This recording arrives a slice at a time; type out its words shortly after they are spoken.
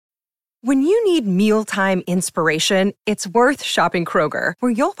When you need mealtime inspiration, it's worth shopping Kroger,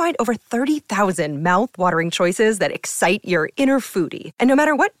 where you'll find over 30,000 mouth-watering choices that excite your inner foodie. And no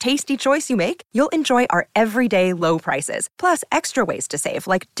matter what tasty choice you make, you'll enjoy our everyday low prices, plus extra ways to save,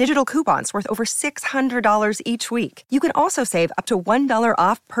 like digital coupons worth over $600 each week. You can also save up to $1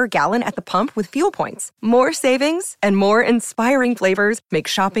 off per gallon at the pump with fuel points. More savings and more inspiring flavors make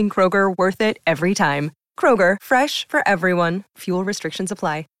shopping Kroger worth it every time. Kroger, fresh for everyone. Fuel restrictions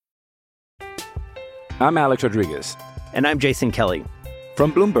apply. I'm Alex Rodriguez. And I'm Jason Kelly.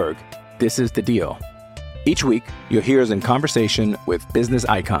 From Bloomberg, this is The Deal. Each week, you'll hear us in conversation with business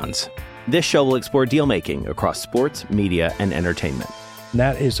icons. This show will explore deal-making across sports, media, and entertainment.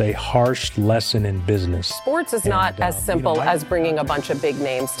 That is a harsh lesson in business. Sports is not as simple as bringing a bunch of big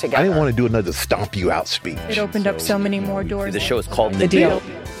names together. I didn't want to do another stomp you out speech. It opened up so many more doors. The show is called The Deal.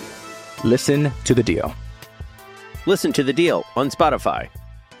 Listen to The Deal. Listen to The Deal on Spotify.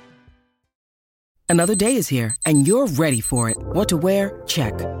 Another day is here, and you're ready for it. What to wear?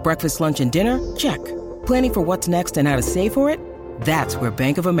 Check. Breakfast, lunch, and dinner? Check. Planning for what's next and how to save for it? That's where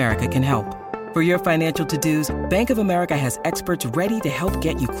Bank of America can help. For your financial to-dos, Bank of America has experts ready to help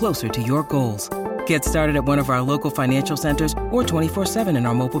get you closer to your goals. Get started at one of our local financial centers or 24/7 in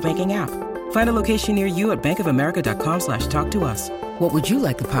our mobile banking app. Find a location near you at bankofamerica.com/talktous. What would you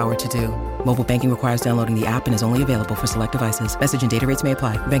like the power to do? Mobile banking requires downloading the app and is only available for select devices. Message and data rates may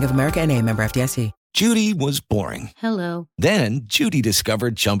apply. Bank of America N.A., member FDIC. Judy was boring. Hello. Then Judy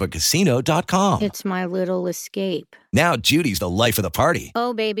discovered ChumbaCasino.com. It's my little escape. Now Judy's the life of the party.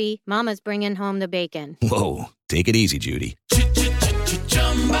 Oh, baby, mama's bringing home the bacon. Whoa, take it easy, Judy.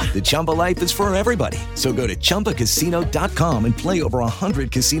 The Chumba life is for everybody. So go to ChumbaCasino.com and play over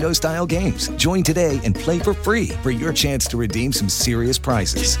 100 casino-style games. Join today and play for free for your chance to redeem some serious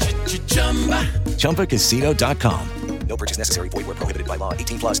prizes. ChumbaCasino.com. No purchase necessary. Void where prohibited by law.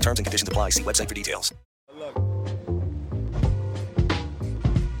 18 plus terms and conditions apply. See website for details.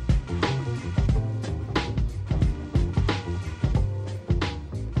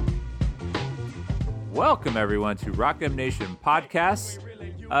 Welcome, everyone, to Rock M Nation Podcasts.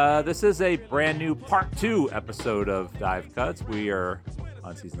 This is a brand new part 2 episode of Dive Cuts. We are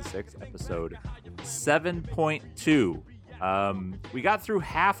on season 6, episode 7.2. We got through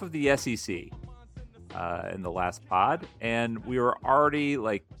half of the SEC in the last pod, and we were already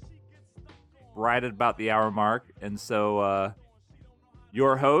right at about the hour mark. And so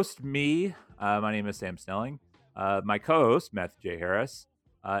your host, me, my name is Sam Snelling, my co-host, Matthew J. Harris,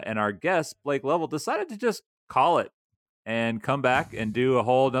 and our guest, Blake Lovell, decided to just call it and come back and do a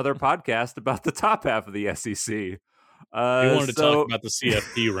whole nother podcast about the top half of the SEC. We wanted to talk about the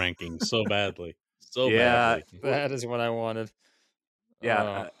CFP rankings so badly. Badly. That is what I wanted.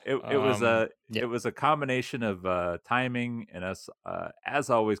 Yeah, it was a combination of timing and us, as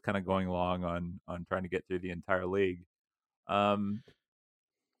always, kind of going along on trying to get through the entire league.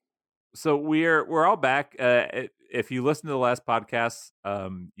 So we're all back. If you listen to the last podcast,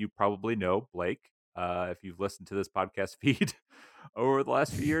 you probably know Blake. If you've listened to this podcast feed over the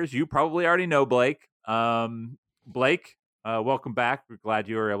last few years, you probably already know Blake. Blake, welcome back. We're glad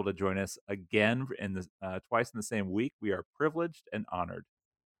you were able to join us again twice in the same week. We are privileged and honored.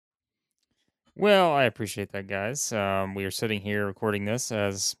 Well, I appreciate that, guys. We are sitting here recording this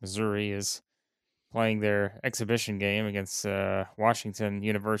as Missouri is playing their exhibition game against Washington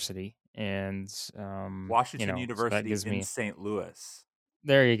University. And Washington University so in St. Louis.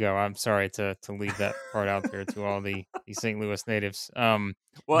 There you go. I'm sorry to leave that part out there to all the St. Louis natives. Well,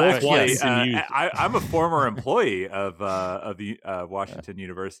 actually, I'm a former employee of the Washington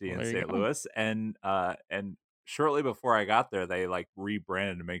University in St. Louis, and shortly before I got there, they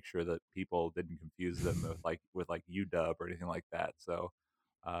rebranded to make sure that people didn't confuse them with UW or anything like that. So.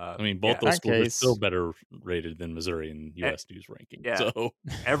 Both those schools are still better rated than Missouri in U.S. News ranking. Yeah. So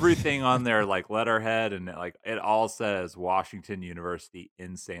everything on their letterhead and it all says Washington University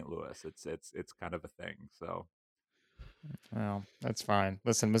in St. Louis. It's kind of a thing. So, well, that's fine.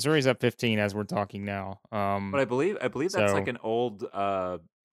 Listen, Missouri's up 15 as we're talking now. But I believe that's an old. Is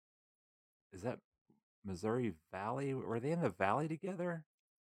that Missouri Valley? Were they in the Valley together?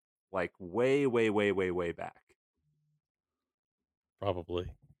 Way, way, way, way, way back.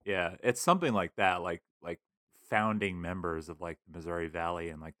 Probably. Yeah, it's something like that, like founding members of the Missouri Valley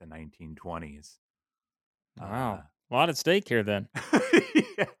in the 1920s. Wow. A lot at stake here then.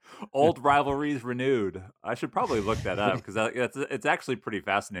 Yeah. Old rivalries renewed. I should probably look that up because it's actually pretty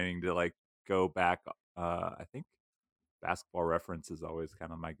fascinating to go back. I think Basketball Reference is always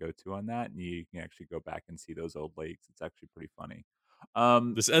kind of my go-to on that, and you can actually go back and see those old leagues. It's actually pretty funny.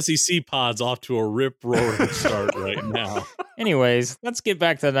 This SEC pod's off to a rip-roaring start right now. Anyways, let's get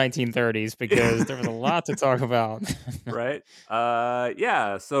back to the 1930s because there was a lot to talk about. Right?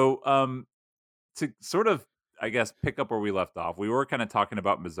 Yeah. So to sort of, I guess, pick up where we left off, we were kind of talking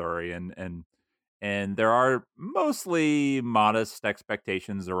about Missouri, and there are mostly modest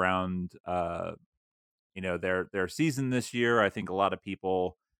expectations around their season this year. I think a lot of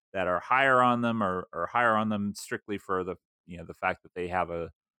people that are higher on them are higher on them strictly for the the fact that they have an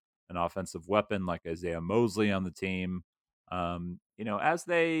offensive weapon like Isaiah Mosley on the team. As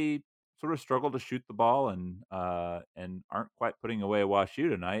they sort of struggle to shoot the ball and aren't quite putting away a WashU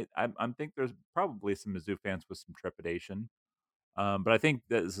tonight, I think there's probably some Mizzou fans with some trepidation. But I think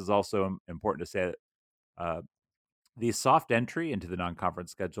that this is also important to say that the soft entry into the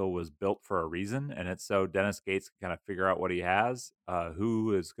non-conference schedule was built for a reason, and it's so Dennis Gates can kind of figure out what he has,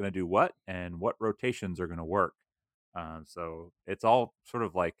 who is going to do what, and what rotations are going to work. So it's all sort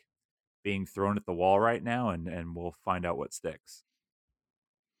of like being thrown at the wall right now, and we'll find out what sticks.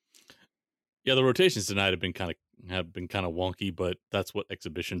 Yeah, the rotations tonight have been kind of wonky, but that's what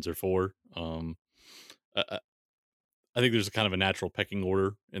exhibitions are for. I think there's a kind of a natural pecking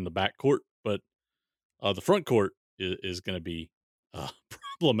order in the backcourt, but the front court is going to be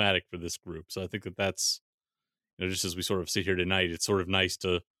problematic for this group. So I think that's just as we sort of sit here tonight, it's sort of nice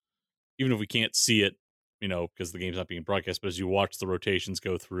to, even if we can't see it, because the game's not being broadcast, but as you watch the rotations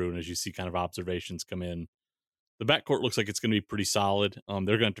go through and as you see kind of observations come in, the backcourt looks like it's going to be pretty solid. They're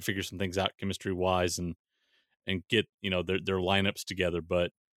going to have to figure some things out chemistry wise and get their lineups together.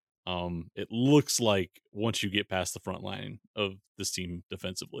 But it looks like once you get past the front line of this team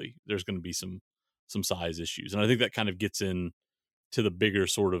defensively, there's going to be some size issues, and I think that kind of gets in to the bigger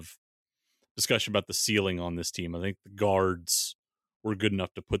sort of discussion about the ceiling on this team. I think the guards were good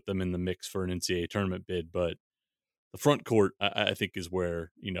enough to put them in the mix for an NCAA tournament bid, but the front court, I think, is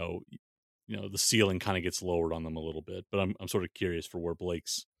where the ceiling kind of gets lowered on them a little bit. But I'm sort of curious for where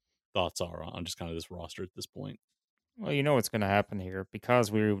Blake's thoughts are on just kind of this roster at this point. Well, you know what's going to happen here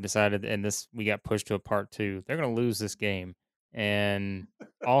because we decided, and we got pushed to a part 2. They're going to lose this game, and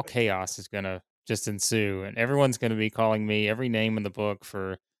all chaos is going to just ensue, and everyone's going to be calling me every name in the book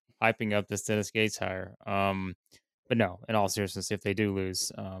for hyping up this Dennis Gates hire. But no, in all seriousness, if they do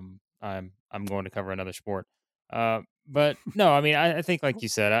lose, I'm going to cover another sport. But no, I mean, I think, like you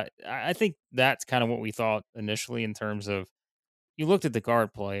said, I think that's kind of what we thought initially in terms of you looked at the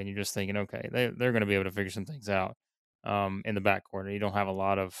guard play and you're just thinking, okay, they're going to be able to figure some things out in the backcourt. You don't have a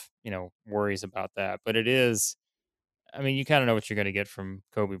lot of worries about that, but it is. I mean, you kind of know what you're going to get from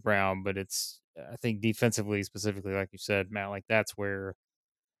Kobe Brown, but I think defensively, specifically, like you said, Matt, like that's where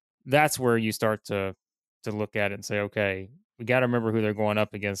you start to look at it and say, okay, we got to remember who they're going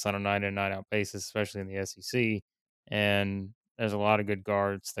up against on a 9 in, 9 out basis, especially in the SEC. And there's a lot of good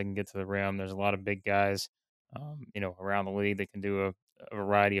guards that can get to the rim. There's a lot of big guys, around the league that can do a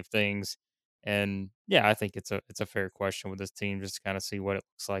variety of things. And yeah, I think it's a fair question with this team just to kind of see what it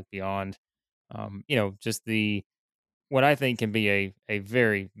looks like beyond, just what I think can be a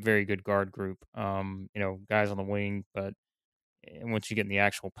very, very good guard group. Guys on the wing, but once you get in the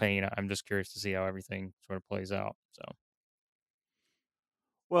actual paint, I'm just curious to see how everything sort of plays out. So,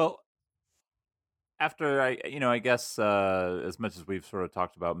 well, after I guess as much as we've sort of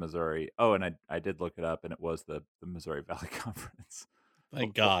talked about Missouri. Oh, and I did look it up, and it was the Missouri Valley Conference.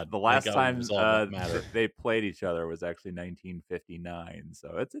 Thank God. The last time they played each other was actually 1959.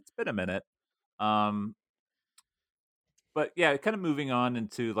 So it's been a minute. But yeah, kind of moving on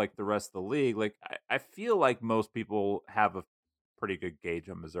into like the rest of the league. Like I feel like most people have a pretty good gauge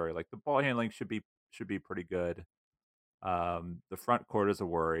on Missouri. Like the ball handling should be pretty good. The front court is a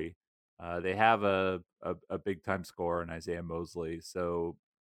worry. They have a big time scorer in Isaiah Mosley. So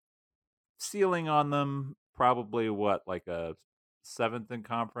ceiling on them probably like a 7th in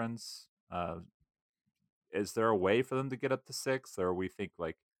conference. Is there a way for them to get up to 6th, or we think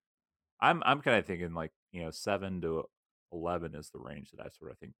like I'm kind of thinking like 7 to 11 is the range that I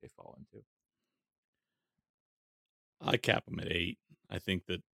sort of think they fall into. I cap them at 8. I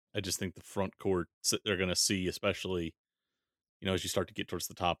just think the front court they're going to see, especially as you start to get towards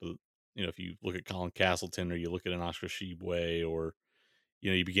the top of if you look at Colin Castleton or you look at an Oscar Tshiebwe or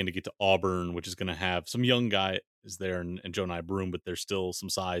you begin to get to Auburn, which is going to have some young guys there and Jonai Broom, but there's still some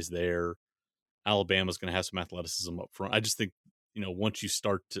size there. Alabama's going to have some athleticism up front. I just think once you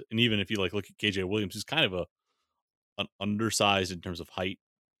start to, and even if you look at KJ Williams, who's kind of an undersized in terms of height,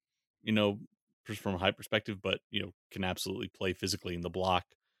 from a height perspective, but can absolutely play physically in the block.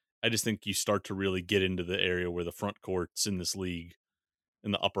 I just think you start to really get into the area where the front courts in this league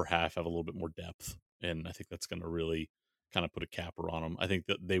in the upper half have a little bit more depth, and I think that's going to really kind of put a capper on them. I think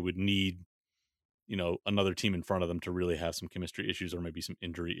that they would need, another team in front of them to really have some chemistry issues or maybe some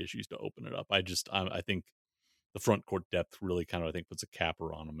injury issues to open it up. I think the front court depth really kind of, I think, puts a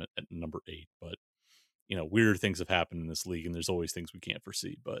capper on them at number 8. But, weird things have happened in this league, and there's always things we can't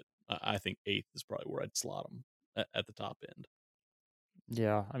foresee. But I think 8th is probably where I'd slot them at the top end.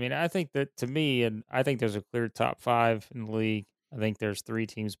 Yeah, I mean, I think that to me, and I think there's a clear top 5 in the league. I think there's 3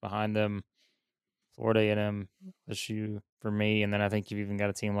 teams behind them: Florida A&M, LSU for me, and then I think you've even got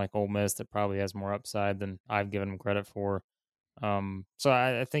a team like Ole Miss that probably has more upside than I've given them credit for. So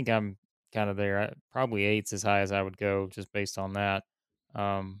I think I'm kind of there. Probably 8's as high as I would go, just based on that.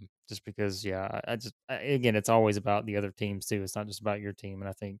 Just because, again, it's always about the other teams too. It's not just about your team, and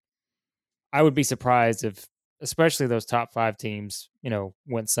I think I would be surprised if, especially those top 5 teams,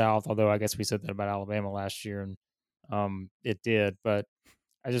 went south. Although I guess we said that about Alabama last year, and it did. But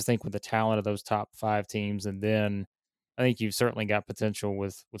I just think with the talent of those top 5 teams, and then I think you've certainly got potential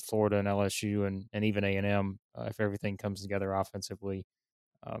with Florida and LSU and even A&M if everything comes together offensively.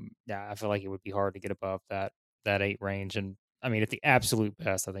 I feel like it would be hard to get above that 8 range. And I mean, at the absolute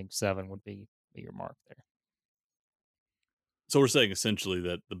best, I think 7 would be your mark there. So we're saying essentially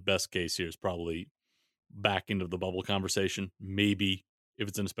that the best case here is probably back into the bubble conversation. Maybe if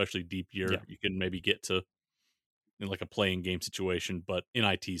it's an especially deep year, you can maybe get to in like a playing game situation, but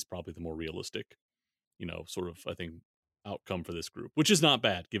NIT is probably the more realistic, sort of, I think, outcome for this group, which is not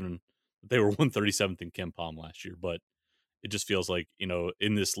bad given that they were 137th in KenPom last year. But it just feels like,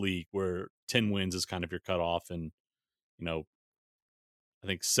 in this league where 10 wins is kind of your cutoff, and, I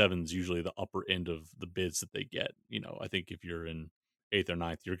think 7's usually the upper end of the bids that they get. I think if you're in 8th or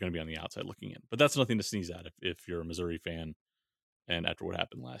 9th, you're going to be on the outside looking in. But that's nothing to sneeze at if you're a Missouri fan and after what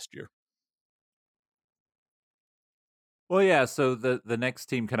happened last year. Well, yeah, so the next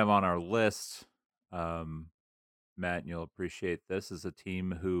team kind of on our list, Matt, and you'll appreciate this, is a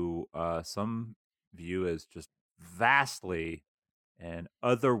team who some view as just vastly and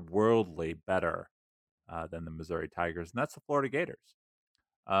otherworldly better than the Missouri Tigers, and that's the Florida Gators.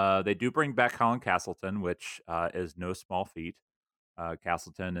 They do bring back Colin Castleton, which is no small feat.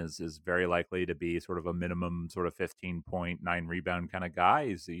 Castleton is very likely to be sort of a minimum sort of 15-point, 9 rebound kind of guy.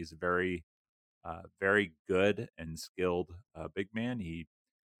 He's very, very good and skilled big man. He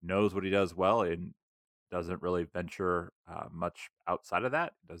knows what he does well and doesn't really venture much outside of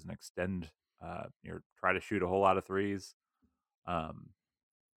that. Doesn't extend, try to shoot a whole lot of threes.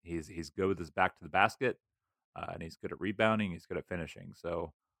 He's good with his back to the basket. And he's good at rebounding. He's good at finishing.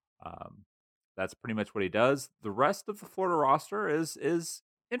 So that's pretty much what he does. The rest of the Florida roster is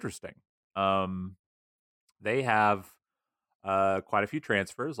interesting. They have quite a few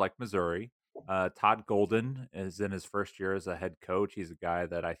transfers, like Missouri. Todd Golden is in his first year as a head coach. He's a guy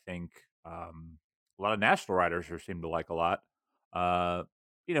that I think a lot of national writers seem to like a lot. But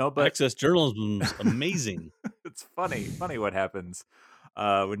Access journalism is amazing. It's funny what happens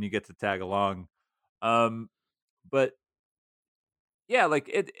when you get to tag along. But yeah,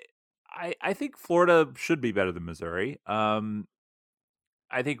 like I think Florida should be better than Missouri.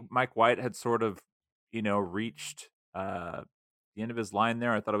 I think Mike White had sort of, reached the end of his line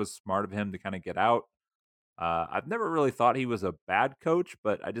there. I thought it was smart of him to kind of get out. I've never really thought he was a bad coach,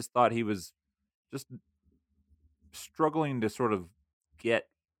 but I just thought he was just struggling to sort of get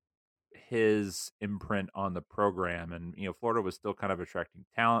his imprint on the program. And, Florida was still kind of attracting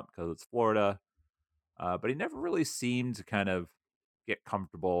talent because it's Florida. But he never really seemed to kind of get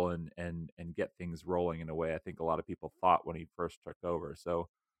comfortable and get things rolling in a way I think a lot of people thought when he first took over. So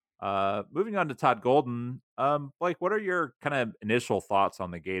moving on to Todd Golden, Blake, what are your kind of initial thoughts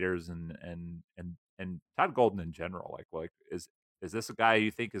on the Gators and Todd Golden in general? Like is this a guy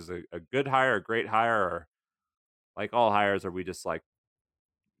you think is a good hire, a great hire, or like all hires, are we just like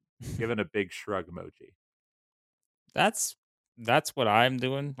giving a big shrug emoji? That's what I'm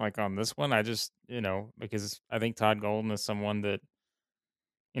doing. Like on this one, I just, because I think Todd Golden is someone that,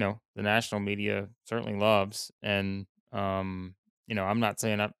 the national media certainly loves. And, I'm not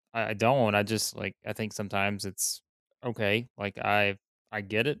saying I don't. I just I think sometimes it's okay. Like I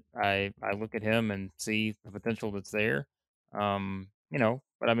get it. I look at him and see the potential that's there. But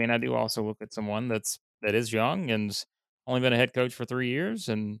I mean, I do also look at someone that is young and's only been a head coach for 3 years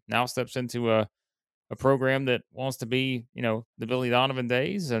and now steps into a program that wants to be, the Billy Donovan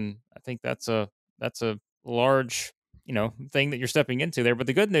days. And I think that's a large, thing that you're stepping into there. But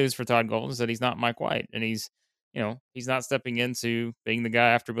the good news for Todd Golden is that he's not Mike White, and he's not stepping into being the guy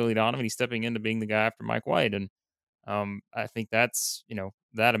after Billy Donovan. He's stepping into being the guy after Mike White. And I think that's,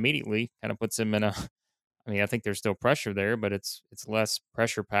 that immediately kind of puts him in a, I mean, I think there's still pressure there, but it's less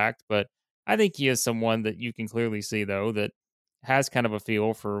pressure packed. But I think he is someone that you can clearly see, though, that has kind of a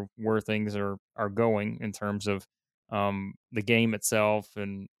feel for where things are going in terms of the game itself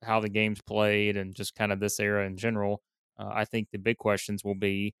and how the game's played and just kind of this era in general. I think the big questions will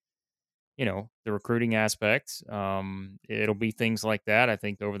be, the recruiting aspects. It'll be things like that. I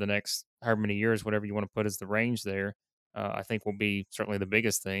think over the next however many years, whatever you want to put as the range there, I think will be certainly the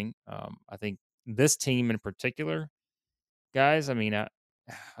biggest thing. I think this team in particular, guys.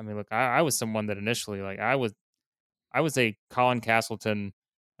 Look, I was someone that initially, like, I was a Colin Castleton.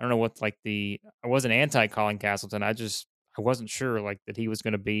 I don't know what, I wasn't anti Colin Castleton. I wasn't sure like that he was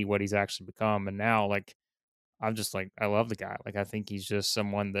going to be what he's actually become. And now, like, I'm just like, I love the guy. Like, I think he's just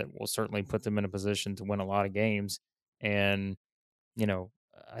someone that will certainly put them in a position to win a lot of games. And,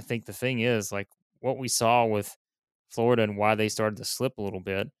 I think the thing is, like, what we saw with Florida and why they started to slip a little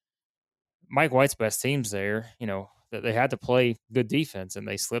bit. Mike White's best teams there, that they had to play good defense and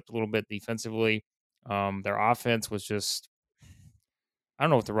they slipped a little bit defensively. Their offense was just, I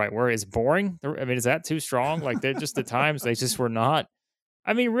don't know what the right word is. Boring. Is that too strong? Like, they're just at times they just were not.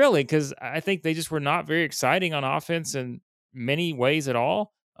 Really, because I think they just were not very exciting on offense in many ways at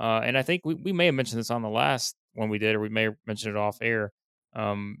all. And I think we may have mentioned this on the last one we did, or we may have mentioned it off air.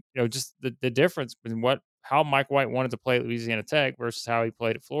 Just the difference between how Mike White wanted to play at Louisiana Tech versus how he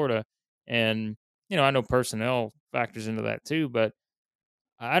played at Florida. And, I know personnel factors into that too, but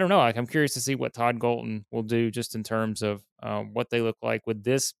I don't know. Like, I'm curious to see what Todd Golden will do just in terms of what they look like with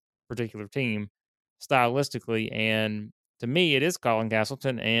this particular team stylistically. And to me, it is Colin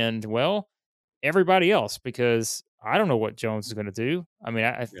Castleton and, well, everybody else, because I don't know what Jones is going to do.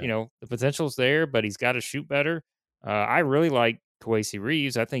 The potential's there, but he's got to shoot better. I really like Kawasi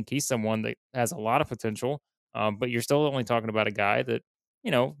Reeves. I think he's someone that has a lot of potential, but you're still only talking about a guy that,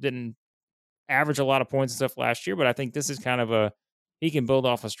 didn't average a lot of points and stuff last year, but I think this is kind of he can build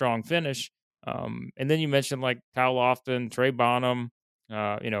off a strong finish. And then you mentioned like Kyle Lofton, Trey Bonham,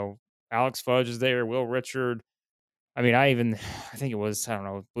 Alex Fudge is there, Will Richard. I think it was, I don't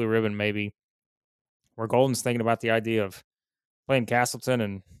know, Blue Ribbon maybe, where Golden's thinking about the idea of playing Castleton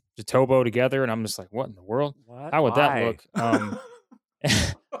and Jatobo together. And I'm just like, what in the world? What? How would Why? that look?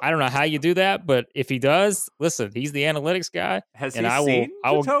 I don't know how you do that, but if he does, listen, he's the analytics guy. Has and he seen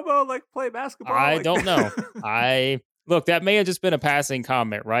Jatobo like play basketball? I don't know. Look, that may have just been a passing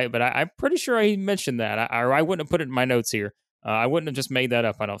comment, right? But I'm pretty sure he mentioned that, or I wouldn't have put it in my notes here. I wouldn't have just made that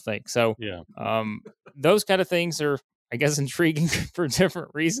up, I don't think. So, yeah. Those kind of things are, I guess, intriguing for different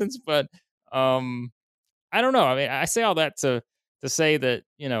reasons. But I don't know. I say all that to say that,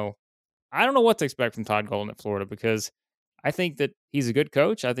 I don't know what to expect from Todd Golden at Florida, because I think that he's a good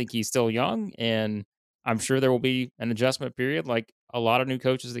coach. I think he's still young, and I'm sure there will be an adjustment period like a lot of new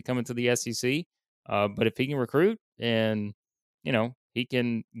coaches that come into the SEC. But if he can recruit and, he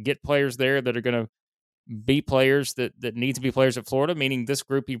can get players there that are going to be players that need to be players at Florida, meaning this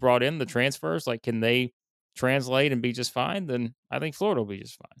group he brought in, the transfers, like, can they translate and be just fine? Then I think Florida will be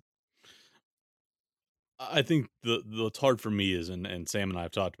just fine. I think what's hard for me is, and Sam and I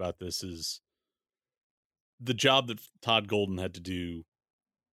have talked about this, is the job that Todd Golden had to do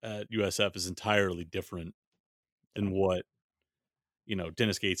at USF is entirely different than what,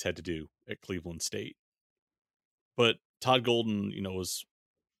 Dennis Gates had to do at Cleveland State. But Todd Golden, was,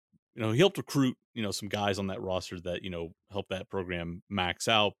 he helped recruit, some guys on that roster that, helped that program max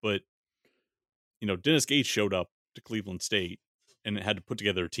out. But, Dennis Gates showed up to Cleveland State and had to put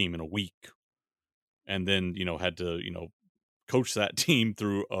together a team in a week. And then, had to, coach that team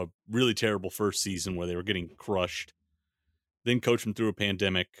through a really terrible first season where they were getting crushed, then coach them through a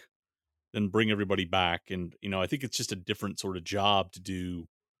pandemic, then bring everybody back. And, I think it's just a different sort of job to do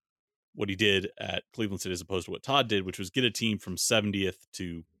what he did at Cleveland State as opposed to what Todd did, which was get a team from 70th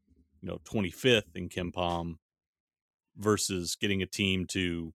to, 25th in KenPom versus getting a team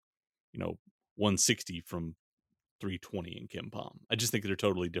to, 160 from 320 in KenPom. I just think they're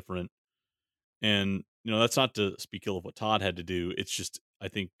totally different. And, that's not to speak ill of what Todd had to do. It's just, I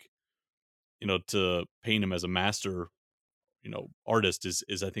think, to paint him as a master, artist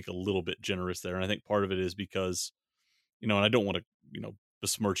is I think a little bit generous there. And I think part of it is because, and I don't want to,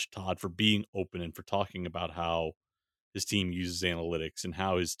 besmirch Todd for being open and for talking about how his team uses analytics and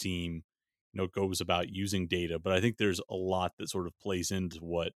how his team, goes about using data. But I think there's a lot that sort of plays into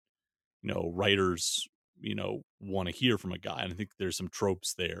what, writers, want to hear from a guy. And I think there's some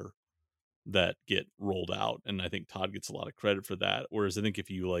tropes there that get rolled out. And I think Todd gets a lot of credit for that. Whereas I think if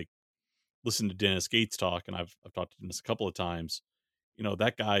you listen to Dennis Gates talk, and I've talked to Dennis a couple of times,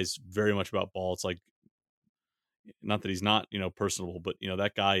 that guy's very much about ball. It's like, not that he's not, personable, but,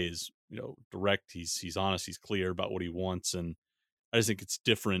 that guy is, direct. He's honest. He's clear about what he wants. And I just think it's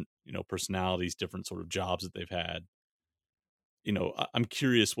different, personalities, different sort of jobs that they've had. I'm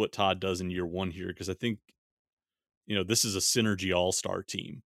curious what Todd does in year one here, because I think, this is a synergy all-star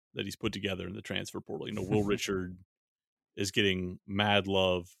team that he's put together in the transfer portal. Will Richard is getting mad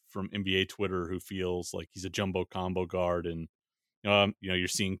love from NBA Twitter, who feels like he's a jumbo combo guard. And, you're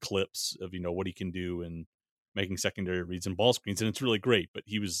seeing clips of, what he can do and making secondary reads and ball screens. And it's really great, but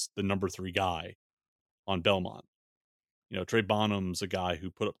he was the number 3 guy on Belmont. Trey Bonham's a guy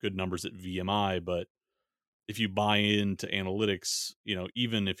who put up good numbers at VMI, but if you buy into analytics,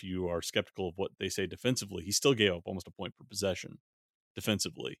 even if you are skeptical of what they say defensively, he still gave up almost a point per possession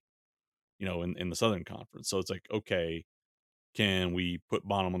defensively, in the Southern Conference. So it's like, okay, can we put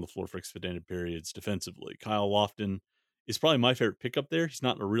Bonham on the floor for extended periods defensively? Kyle Lofton is probably my favorite pickup there. He's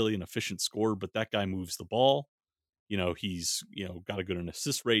not really an efficient scorer, but that guy moves the ball. He's, got a good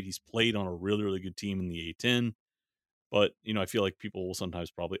assist rate. He's played on a really, really good team in the A10. But, I feel like people will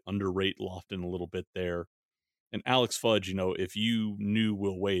sometimes probably underrate Lofton a little bit there. And Alex Fudge, if you knew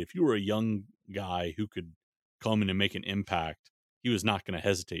Will Wade, if you were a young guy who could come in and make an impact, he was not going to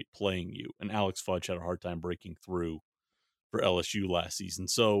hesitate playing you. And Alex Fudge had a hard time breaking through for LSU last season.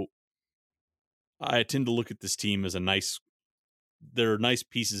 So I tend to look at this team as there are nice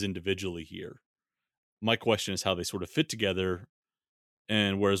pieces individually here. My question is how they sort of fit together.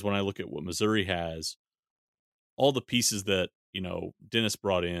 And whereas when I look at what Missouri has, all the pieces that, Dennis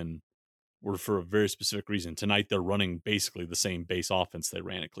brought in were for a very specific reason. Tonight, they're running basically the same base offense they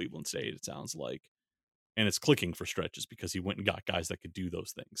ran at Cleveland State, it sounds like. And it's clicking for stretches because he went and got guys that could do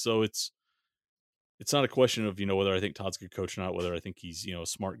those things. So it's not a question of, whether I think Todd's a good coach or not, whether I think he's, a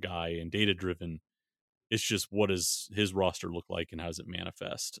smart guy and data-driven. It's just, what does his roster look like and how does it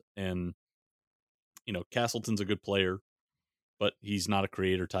manifest? And, Castleton's a good player, but he's not a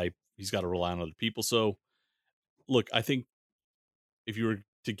creator type. He's got to rely on other people. So, look, I think if you were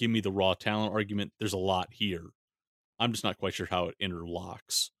to give me the raw talent argument, there's a lot here. I'm just not quite sure how it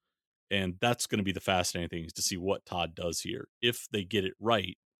interlocks. And that's going to be the fascinating thing, is to see what Todd does here. If they get it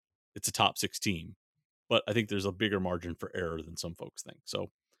right, it's a top 6 team. But I think there's a bigger margin for error than some folks think.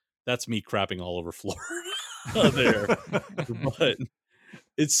 So that's me crapping all over Florida there. But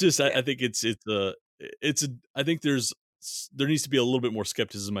it's just, I think I think there needs to be a little bit more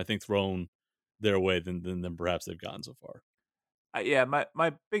skepticism, I think, thrown their way than perhaps they've gotten so far. Yeah,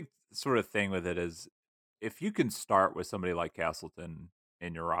 my big sort of thing with it is, if you can start with somebody like Castleton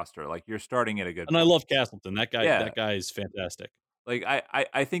in your roster, like, you're starting at a good and point. I love Castleton. That guy is fantastic. Like,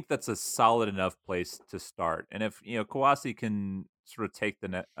 I think that's a solid enough place to start. And if, Kawasi can sort of take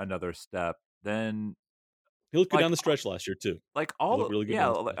another step, then he looked good down the stretch last year too. Like, all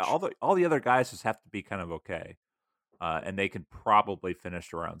the other guys just have to be kind of okay, and they can probably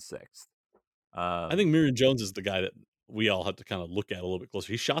finish around 6th. I think Myrion Jones is the guy that we all have to kind of look at a little bit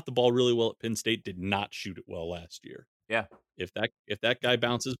closer. He shot the ball really well at Penn State, did not shoot it well last year. Yeah. If that guy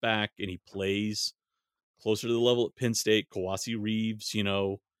bounces back and he plays closer to the level at Penn State, Kawasi Reeves,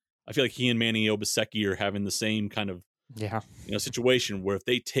 I feel like he and Manny Obaseki are having the same kind of situation where if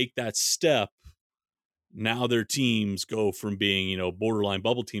they take that step, now their teams go from being, borderline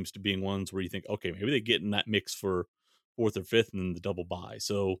bubble teams to being ones where you think, okay, maybe they get in that mix for 4th or 5th and then the double bye.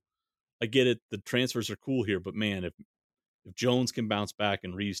 So I get it. The transfers are cool here, but man, if Jones can bounce back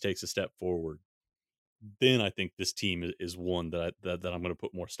and Reeves takes a step forward, then I think this team is one that I'm going to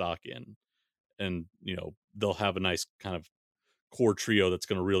put more stock in. And, they'll have a nice kind of core trio that's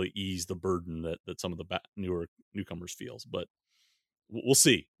going to really ease the burden that some of the newcomers feels. But we'll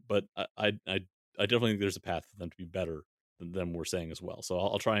see. But I definitely think there's a path for them to be better than we're saying as well. So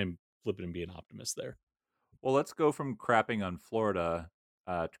I'll try and flip it and be an optimist there. Well, let's go from crapping on Florida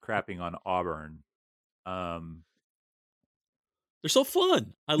to crapping on Auburn. They're so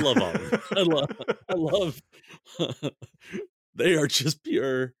fun. I love Auburn. I love they are just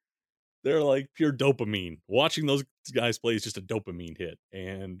pure. They're like pure dopamine. Watching those guys play is just a dopamine hit,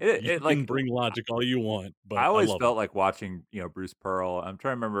 and you can bring logic all you want. But I always love felt like watching, Bruce Pearl. I'm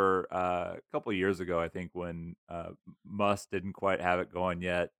trying to remember a couple of years ago, I think, when Muss didn't quite have it going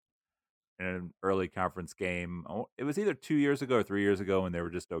yet in an early conference game. It was either 2 years ago or 3 years ago when they were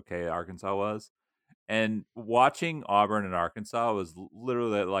just okay. Arkansas was. And watching Auburn and Arkansas was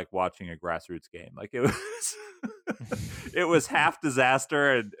literally like watching a grassroots game. Like, it was, it was half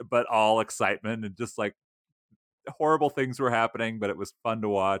disaster but all excitement, and just like horrible things were happening, but it was fun to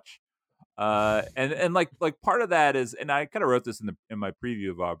watch. And like part of that is, and I kind of wrote this in my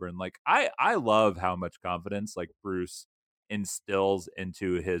preview of Auburn. Like, I love how much confidence like Bruce instills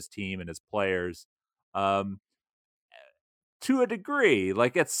into his team and his players. To a degree,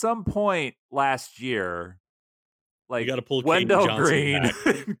 like at some point last year, like got to pull Wendell Katie Green,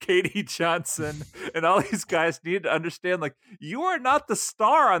 Johnson and Katie Johnson, and all these guys need to understand, like, you are not the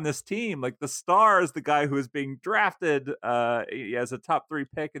star on this team. Like, the star is the guy who is being drafted as a top 3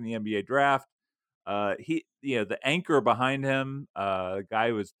 pick in the NBA draft. The anchor behind him, the guy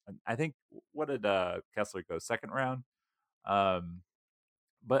who was, I think, what did Kessler go, second round?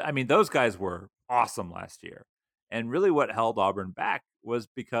 But I mean, those guys were awesome last year. And really what held Auburn back was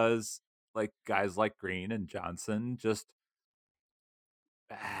because like guys like Green and Johnson just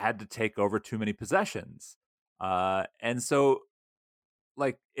had to take over too many possessions. And so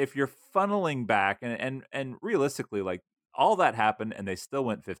like if you're funneling back and realistically, like all that happened and they still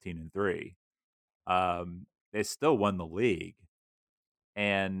went 15-3. They still won the league.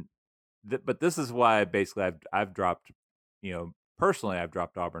 And but this is why basically I've dropped, personally I've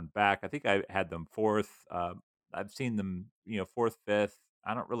dropped Auburn back. I think I had them 4th. I've seen them, 4th, 5th.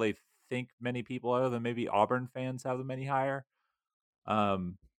 I don't really think many people other than maybe Auburn fans have them any higher.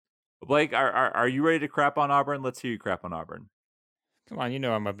 Blake, are you ready to crap on Auburn? Let's hear you crap on Auburn. Come on,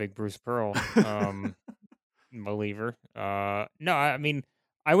 I'm a big Bruce Pearl believer. No, I mean,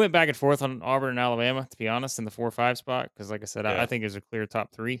 I went back and forth on Auburn and Alabama, to be honest, in the 4-5 spot because, like I said, I think there's a clear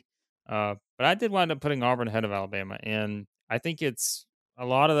top 3. But I did wind up putting Auburn ahead of Alabama, and I think it's a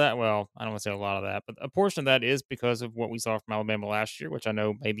lot of that. Well, I don't want to say a lot of that, but a portion of that is because of what we saw from Alabama last year, which I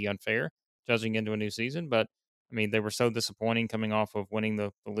know may be unfair judging into a new season. But I mean, they were so disappointing coming off of winning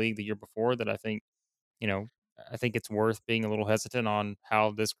the league the year before that I think it's worth being a little hesitant on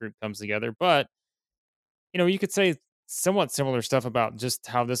how this group comes together. But you could say somewhat similar stuff about just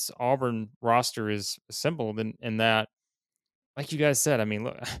how this Auburn roster is assembled, and that, like you guys said, I mean,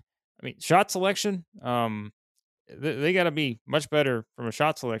 look, shot selection, they got to be much better from a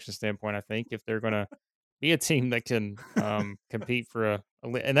shot selection standpoint, I think, if they're going to be a team that can compete for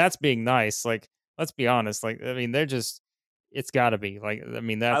and that's being nice. Like, let's be honest. Like, I mean, it's got to be like, I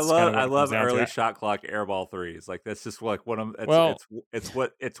mean, that's I love early shot clock airball threes. Like that's just like one of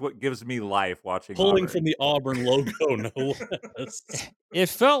it's what gives me life watching. Pulling Auburn. from the Auburn logo, no less. It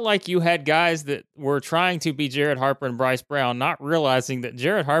felt like you had guys that were trying to be Jared Harper and Bryce Brown, not realizing that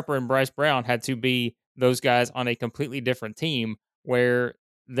Jared Harper and Bryce Brown had to be those guys on a completely different team where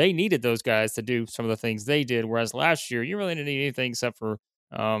they needed those guys to do some of the things they did. Whereas last year, you really didn't need anything except for,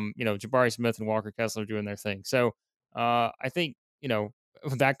 Jabari Smith and Walker Kessler doing their thing. So I think,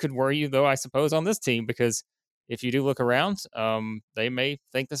 that could worry you, though, I suppose, on this team, because if you do look around, they may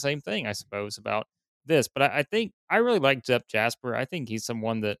think the same thing, I suppose, about this. But I think I really like Zep Jasper. I think he's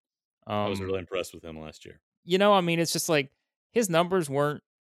someone that I was really impressed with him last year. I mean, it's just like his numbers weren't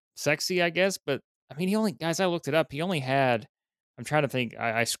sexy, I guess, but I mean, guys, I looked it up. He only had, I'm trying to think,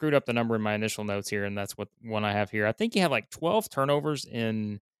 I screwed up the number in my initial notes here, and that's what one I have here. I think he had like 12 turnovers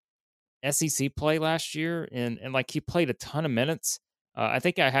in SEC play last year, and like he played a ton of minutes. I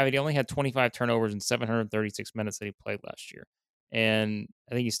think I have it. He only had 25 turnovers in 736 minutes that he played last year. And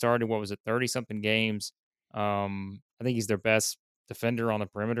I think he started, 30-something games. I think he's their best defender on the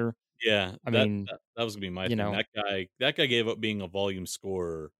perimeter. Yeah, I mean, that was gonna be my thing. That guy gave up being a volume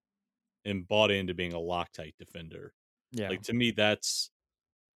scorer and bought into being a Loctite defender. Yeah, like to me, that's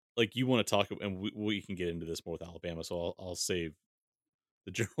like you want to talk, and we can get into this more with Alabama. So I'll save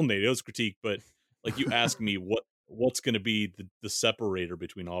the general Nate Oates critique. But like you ask me what's going to be the separator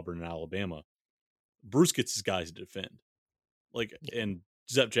between Auburn and Alabama. Bruce gets his guys to defend, and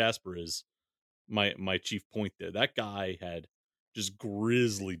Zep Jasper is my chief point there. That guy had just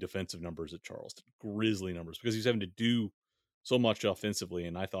grisly defensive numbers at Charleston, grisly numbers, because he's having to do so much offensively.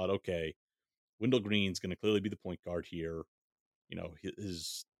 And I thought, okay, Wendell Green's going to clearly be the point guard here.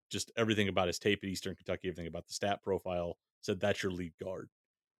 His just everything about his tape at Eastern Kentucky, everything about the stat profile said that's your lead guard.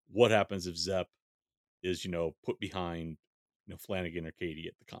 What happens if Zep is, put behind, Flanagan or Katie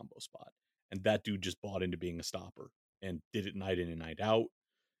at the combo spot? And that dude just bought into being a stopper and did it night in and night out.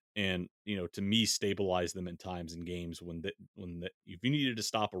 And, to me, stabilize them in times and games when if you needed to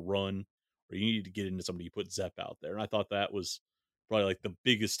stop a run or you needed to get into somebody, you put Zep out there. And I thought that was probably like the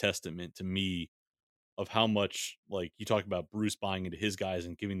biggest testament to me of how much, like you talk about Bruce buying into his guys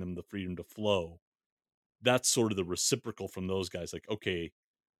and giving them the freedom to flow. That's sort of the reciprocal from those guys. Like, okay,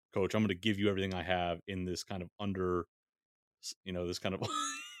 coach, I'm going to give you everything I have in this kind of this kind of,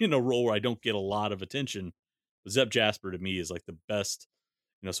 role where I don't get a lot of attention. But Zep Jasper to me is like the best,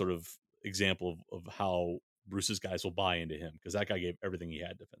 sort of example of how Bruce's guys will buy into him, because that guy gave everything he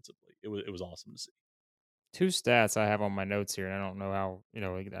had defensively. It was awesome to see. 2 stats I have on my notes here, and I don't know how,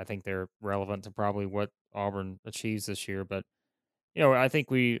 I think they're relevant to probably what Auburn achieves this year, but I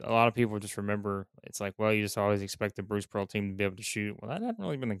think a lot of people just remember it's like, well, you just always expect the Bruce Pearl team to be able to shoot. Well, that hasn't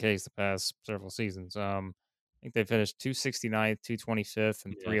really been the case the past several seasons. think they finished 269th, 225th,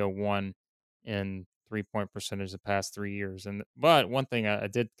 and 301 in 3-point percentage the past 3 years. But one thing I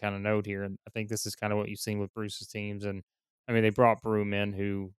did kind of note here, and I think this is kind of what you've seen with Bruce's teams, and I mean they brought Broom in,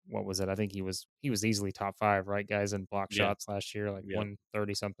 who what was it? I think he was easily top 5, right, guys, in block shots last year, like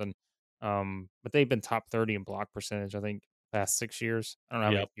 130 something. But they've been top 30 in block percentage, I think, past 6 years. I don't know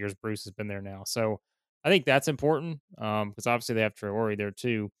how many years Bruce has been there now. So I think that's important because obviously they have Traore there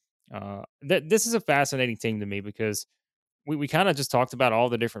too. This is a fascinating team to me because we kind of just talked about all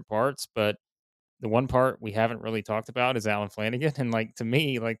the different parts, but the one part we haven't really talked about is Alan Flanagan. And like, to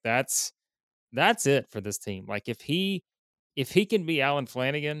me, like that's it for this team. Like if he can be Alan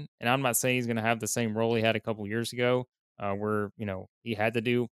Flanagan, and I'm not saying he's going to have the same role he had a couple years ago, where, he had to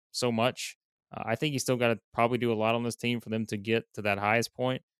do so much. I think he's still got to probably do a lot on this team for them to get to that highest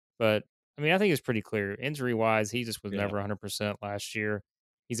point. But I mean, I think it's pretty clear injury wise, he just was never 100% last year.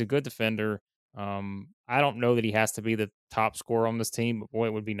 He's a good defender. I don't know that he has to be the top scorer on this team, but boy,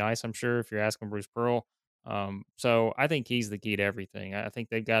 it would be nice, I'm sure, if you're asking Bruce Pearl. So I think he's the key to everything. I think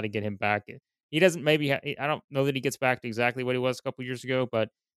they've got to get him back. He doesn't I don't know that he gets back to exactly what he was a couple years ago, but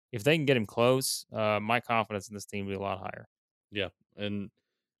if they can get him close, my confidence in this team will be a lot higher. Yeah. And,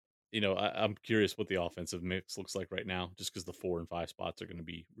 I'm curious what the offensive mix looks like right now, just because the 4 and 5 spots are going to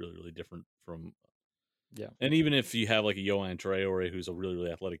be really, really different from. Yeah. And even if you have like a Yohan Traore, who's a really,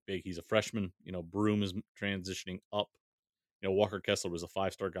 really athletic big, he's a freshman. Broom is transitioning up. Walker Kessler was a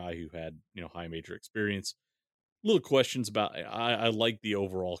 5-star guy who had, high major experience. Little questions about, I like the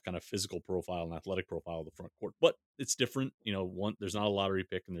overall kind of physical profile and athletic profile of the front court, but it's different. There's not a lottery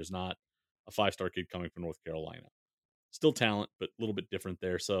pick and there's not a 5-star kid coming from North Carolina. Still talent, but a little bit different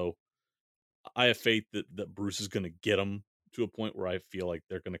there. So I have faith that Bruce is going to get them to a point where I feel like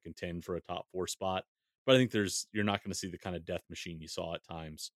they're going to contend for a top 4 spot. But I think you're not going to see the kind of death machine you saw at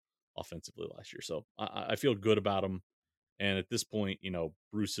times offensively last year. So I feel good about them. And at this point,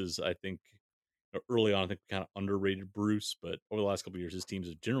 Bruce is, I think, early on, I think we kind of underrated Bruce, but over the last couple of years, his teams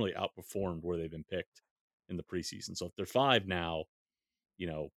have generally outperformed where they've been picked in the preseason. So if they're 5 now,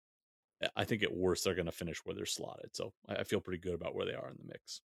 I think at worst, they're going to finish where they're slotted. So I feel pretty good about where they are in the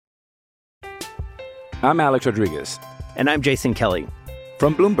mix. I'm Alex Rodriguez. And I'm Jason Kelly.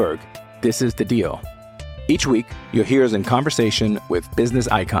 From Bloomberg, this is The Deal. Each week, you'll hear us in conversation with business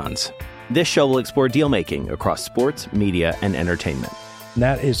icons. This show will explore deal-making across sports, media, and entertainment.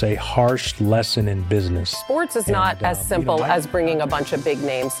 That is a harsh lesson in business. Sports is not as simple as bringing a bunch of big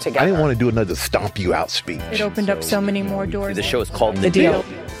names together. I didn't want to do another stomp you out speech. It opened up so many more doors. The show is called The Deal.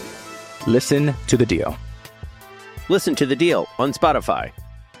 Listen to The Deal. Listen to The Deal on Spotify.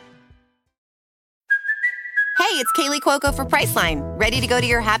 Hey, it's Kaylee Cuoco for Priceline. Ready to go to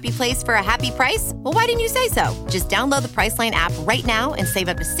your happy place for a happy price? Well, why didn't you say so? Just download the Priceline app right now and save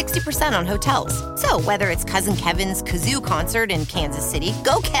up to 60% on hotels. So whether it's Cousin Kevin's Kazoo Concert in Kansas City,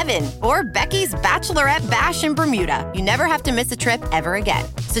 go Kevin, or Becky's Bachelorette Bash in Bermuda, you never have to miss a trip ever again.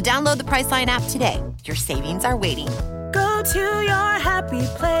 So download the Priceline app today. Your savings are waiting. Go to your happy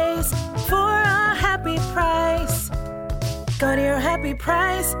place for a happy price. Go to your happy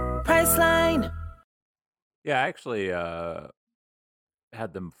price, Priceline. Yeah, I actually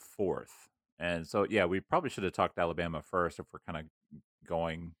had them 4th. And so, yeah, we probably should have talked Alabama first if we're kind of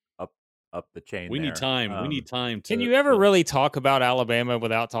going up the chain. We need time. We need time. Can you ever really talk about Alabama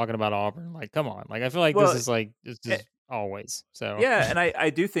without talking about Auburn? Like, come on. Like, I feel like this is like just always. So yeah, and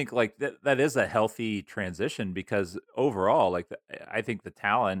I do think like that is a healthy transition because overall, like I think the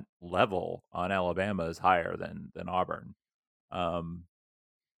talent level on Alabama is higher than Auburn.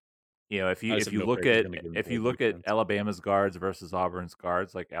 If you look at Alabama's guards versus Auburn's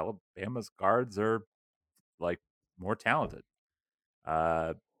guards, like Alabama's guards are like more talented.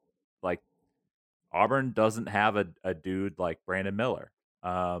 Like Auburn doesn't have a dude like Brandon Miller.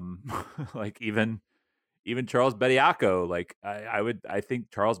 Like even Charles Bediako. Like I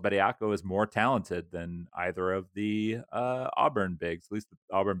think Charles Bediako is more talented than either of the Auburn bigs. At least the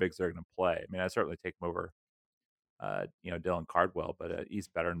Auburn bigs are going to play. I mean, I certainly take him over. Dylan Cardwell, but he's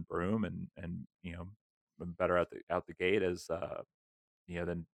better than Broom and better out the gate as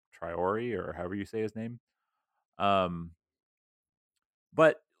than Traore or however you say his name. But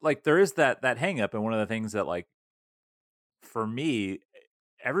like there is that hang up, and one of the things that like for me,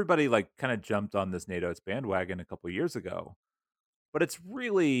 everybody like kind of jumped on this Nate Oates bandwagon a couple of years ago, but it's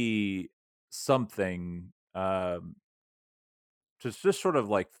really something to just sort of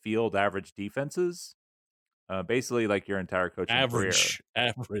like field average defenses. Basically, like your entire coaching career.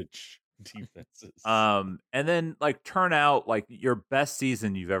 Average defenses. And then like turn out like your best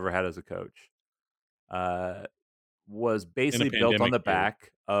season you've ever had as a coach. Was basically built on the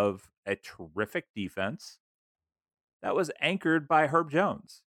back of a terrific defense that was anchored by Herb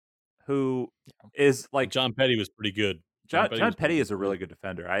Jones, who is like John Petty was pretty good. John Petty is a really good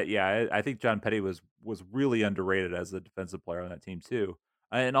defender. I think John Petty was really underrated as a defensive player on that team too,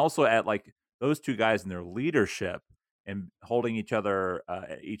 and also at like those two guys in their leadership and holding each other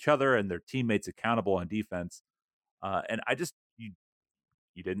and their teammates accountable on defense. And I just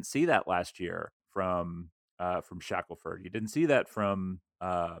you didn't see that last year from Shackelford. You didn't see that from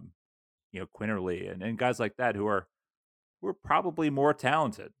Quinterly and guys like that who are probably more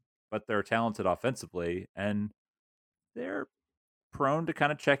talented, but they're talented offensively and they're prone to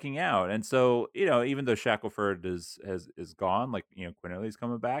kind of checking out. And so, even though Shackelford is gone, like, Quinterly's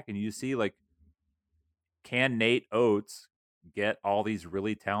coming back, and you see like, can Nate Oates get all these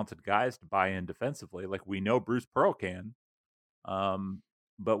really talented guys to buy in defensively? Like, we know Bruce Pearl can,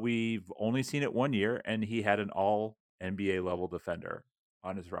 but we've only seen it 1 year, and he had an all NBA level defender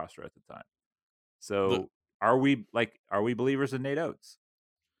on his roster at the time. So are we believers in Nate Oates?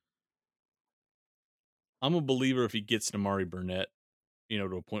 I'm a believer if he gets Nimari Burnett,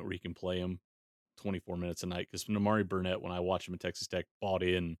 to a point where he can play him 24 minutes a night. Because Nimari Burnett, when I watched him at Texas Tech, bought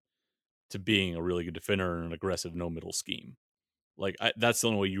in to being a really good defender and an aggressive no-middle scheme. Like, that's the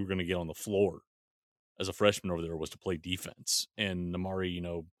only way you were going to get on the floor as a freshman over there was to play defense. And Nimari,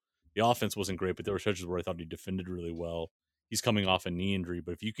 the offense wasn't great, but there were stretches where I thought he defended really well. He's coming off a knee injury,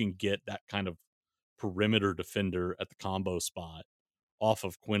 but if you can get that kind of perimeter defender at the combo spot off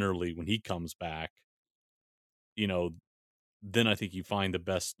of Quinterly when he comes back, then I think you find the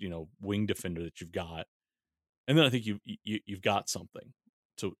best, wing defender that you've got. And then I think you've got something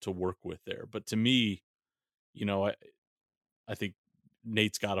to work with there. But to me, I think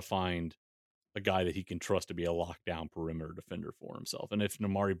Nate's got to find a guy that he can trust to be a lockdown perimeter defender for himself. And if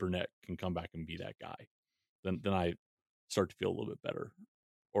Nimari Burnett can come back and be that guy, then I start to feel a little bit better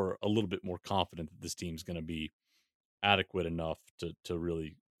or a little bit more confident that this team's going to be adequate enough to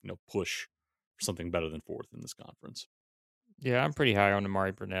really, push for something better than fourth in this conference. Yeah, I'm pretty high on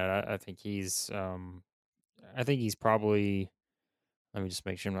Nimari Burnett. I think he's probably, let me just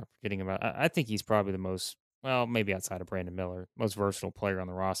make sure I'm not forgetting about, I think he's probably the most, well, maybe outside of Brandon Miller, most versatile player on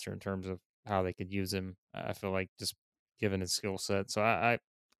the roster in terms of how they could use him. I feel like just given his skill set. So I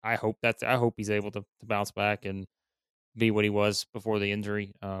hope I hope he's able to bounce back and be what he was before the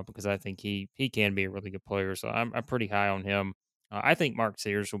injury, because I think he can be a really good player. So I'm pretty high on him. I think Mark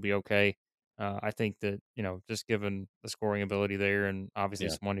Sears will be okay. I think that, just given the scoring ability there and obviously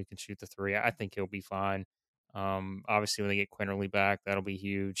someone who can shoot the three, I think he'll be fine. Obviously when they get Quinterly back, that'll be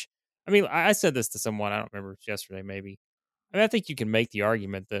huge. I mean, I said this to someone, I don't remember, yesterday maybe. I mean, I think you can make the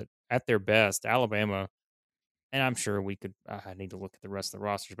argument that at their best, Alabama, and I'm sure we could, I need to look at the rest of the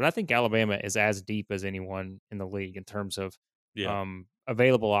rosters, but I think Alabama is as deep as anyone in the league in terms of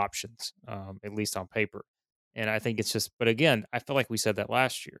available options, at least on paper. And I think it's just, but again, I feel like we said that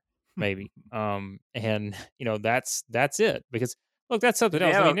last year, maybe. And, that's it. Because, look, that's something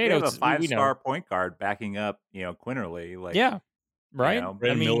else. I mean, they have a 5-star point guard backing up, Quinterly. Like, yeah, right?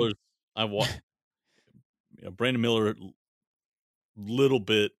 Brandon Miller's, Brandon Miller, little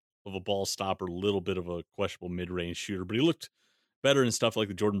bit of a ball stopper, little bit of a questionable mid-range shooter, but he looked better in stuff like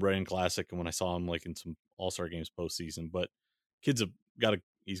the Jordan Brand Classic and when I saw him like in some All-Star games postseason. But he's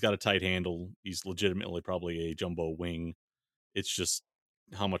got a tight handle. He's legitimately probably a jumbo wing. It's just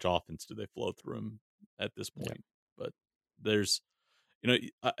how much offense do they flow through him at this point? Yeah. But there's,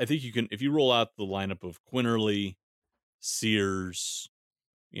 I think you can, if you roll out the lineup of Quinterly, Sears,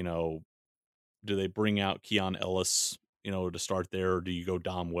 do they bring out Keon Ellis, to start there, or do you go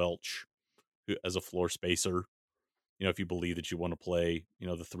Dom Welch as a floor spacer? If you believe that you want to play,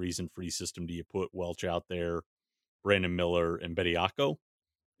 the threes and free system, do you put Welch out there, Brandon Miller, and Bediako?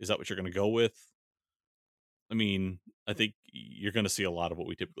 Is that what you're going to go with? I mean, I think you're going to see a lot of what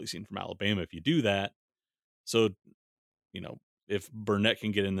we typically seen from Alabama if you do that. So, if Burnett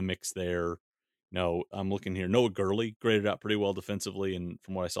can get in the mix there, I'm looking here. Noah Gurley graded out pretty well defensively, and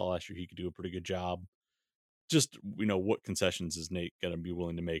from what I saw last year, he could do a pretty good job. Just, what concessions is Nate going to be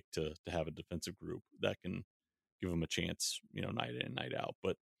willing to make to have a defensive group that can give him a chance, night in and night out.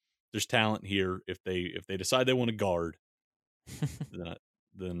 But there's talent here. If they decide they want to guard,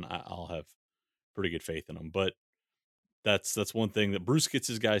 then I'll have pretty good faith in them. But that's one thing that Bruce gets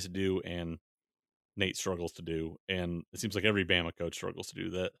his guys to do, and Nate struggles to do, and it seems like every Bama coach struggles to do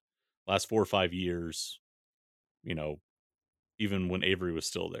that. Last 4 or 5 years, even when Avery was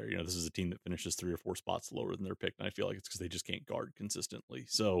still there, this is a team that finishes 3 or 4 spots lower than their pick, and I feel like it's because they just can't guard consistently.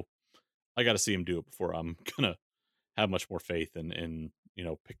 So I got to see him do it before I'm gonna have much more faith and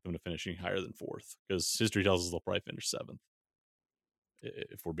pick them to finishing higher than 4th, because history tells us they'll probably finish 7th,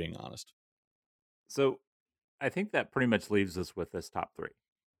 if we're being honest. So I think that pretty much leaves us with this top three,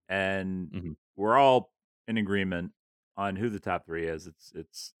 and Mhm. we're all in agreement on who the top three is.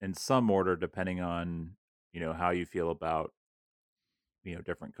 It's in some order depending on how you feel about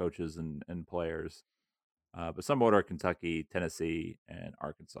different coaches and players. But some order: Kentucky, Tennessee, and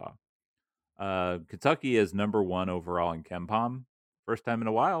Arkansas. Kentucky is number one overall in KenPom, first time in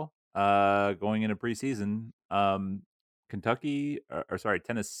a while. Going into preseason,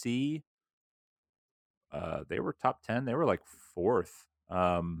 Tennessee. They were top 10. They were like fourth, if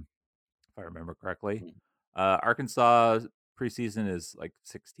I remember correctly. Arkansas preseason is like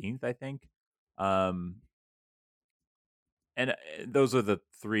 16th, I think. And those are the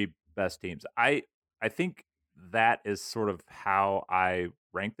three best teams. I think that is sort of how I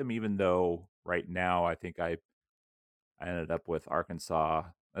rank them, even though right now I think I ended up with Arkansas.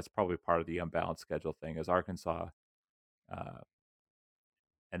 That's probably part of the unbalanced schedule thing, is Arkansas uh,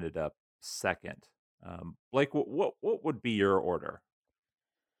 ended up second. Blake, what would be your order?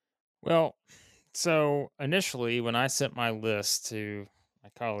 Well, so initially, when I sent my list to my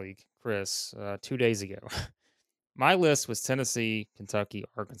colleague Chris 2 days ago, my list was Tennessee, Kentucky,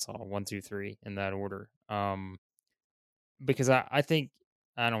 Arkansas, 1, 2, 3 in that order. Because I think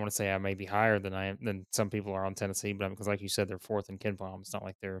I don't want to say I may be higher than some people are on Tennessee, but because like you said, they're fourth in KenPom. It's not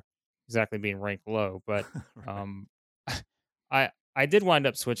like they're exactly being ranked low. But um, I did wind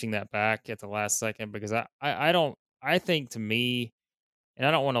up switching that back at the last second because I think to me, and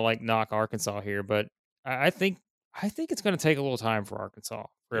I don't want to like knock Arkansas here, but I think it's going to take a little time for Arkansas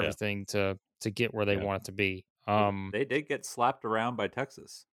for Yeah. everything to get where they Yeah. want it to be. They did get slapped around by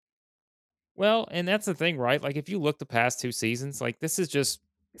Texas. Well, and that's the thing, right? Like if you look the past 2 seasons, like it's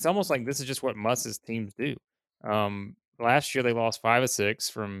almost like this is just what Muss's teams do. Last year they lost 5 of 6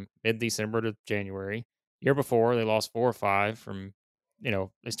 from mid-December to January. Year before they lost 4 or 5 from,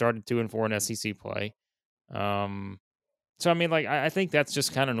 they started 2 and 4 in SEC play. So I mean, like I think that's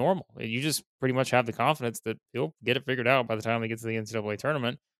just kind of normal. You just pretty much have the confidence that he'll get it figured out by the time they get to the NCAA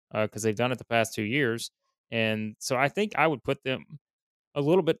tournament because they've done it the past 2 years. And so I think I would put them a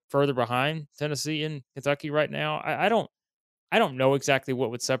little bit further behind Tennessee and Kentucky right now. I don't know exactly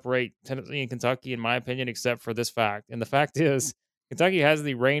what would separate Tennessee and Kentucky, in my opinion, except for this fact. And the fact is, Kentucky has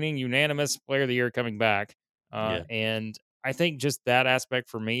the reigning unanimous Player of the Year coming back, and I think just that aspect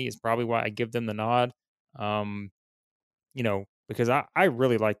for me is probably why I give them the nod. Because I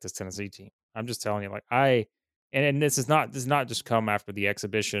really like this Tennessee team. I'm just telling you, like and this is not just come after the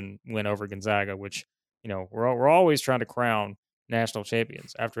exhibition win over Gonzaga, which we're always trying to crown national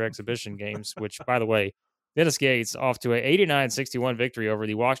champions after exhibition games, which, by the way, Dennis Gates off to a 89-61 victory over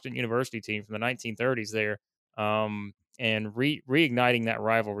the Washington University team from the 1930s there, and reigniting that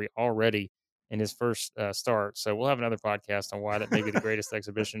rivalry already in his first start. So we'll have another podcast on why that may be the greatest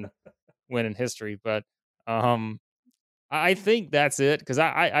exhibition win in history. But I think that's it because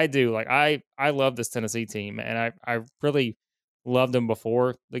I do like I love this Tennessee team, and I really loved them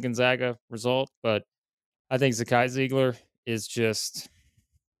before the Gonzaga result, but I think Zakai Ziegler is just,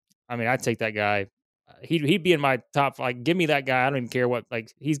 I mean, I'd take that guy. He'd be in my top. Like, give me that guy. I don't even care what.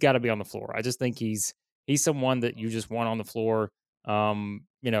 Like, he's got to be on the floor. I just think he's someone that you just want on the floor. And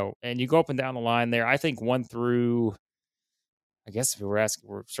you go up and down the line there. I think 1 through, I guess if we were asking,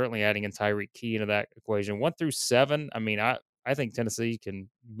 we're certainly adding in Tyreek Key into that equation. 1 through 7. I mean, I think Tennessee can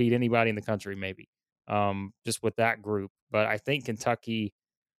beat anybody in the country, maybe, just with that group. But I think Kentucky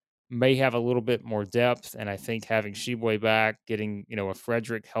may have a little bit more depth, and I think having Sheboy back, getting a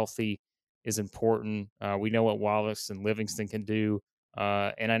Frederick healthy is important. We know what Wallace and Livingston can do,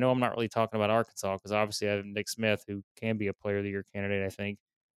 and I know I'm not really talking about Arkansas because obviously I have Nick Smith, who can be a Player of the Year candidate, I think.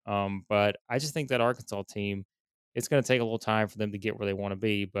 But I just think that Arkansas team, it's going to take a little time for them to get where they want to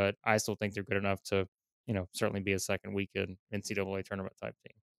be, but I still think they're good enough to certainly be a second weekend NCAA tournament type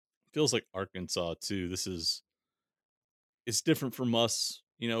team. Feels like Arkansas too. It's different from us.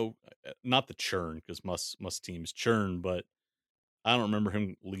 Not the churn, because Muss teams churn, but I don't remember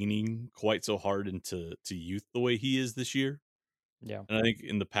him leaning quite so hard into youth the way he is this year. Yeah. And I think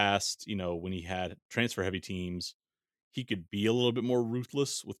in the past, when he had transfer heavy teams, he could be a little bit more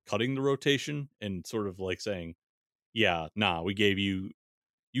ruthless with cutting the rotation and sort of like saying, yeah, nah, we gave you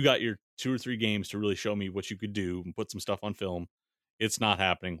got your 2 or 3 games to really show me what you could do and put some stuff on film. It's not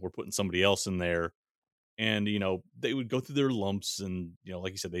happening. We're putting somebody else in there. And, they would go through their lumps and,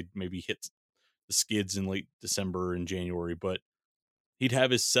 like you said, they'd maybe hit the skids in late December and January, but he'd have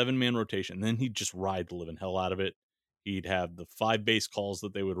his 7-man rotation. And then he'd just ride the living hell out of it. He'd have the 5 base calls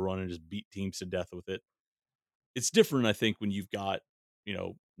that they would run and just beat teams to death with it. It's different, I think, when you've got,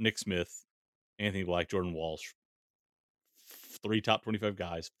 Nick Smith, Anthony Black, Jordan Walsh, 3 top 25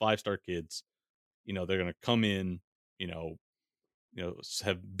 guys, 5-star kids, they're going to come in,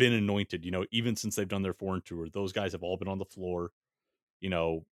 have been anointed, even since they've done their foreign tour. Those guys have all been on the floor.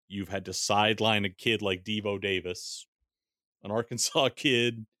 You've had to sideline a kid like Devo Davis, an Arkansas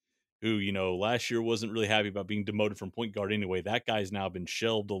kid who, last year wasn't really happy about being demoted from point guard anyway. That guy's now been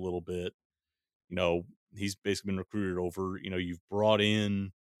shelved a little bit. He's basically been recruited over. You've brought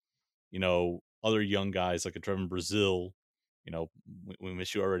in, other young guys like a Trevin Brazil. We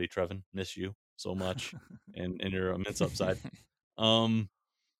miss you already, Trevin. Miss you so much, and your immense upside.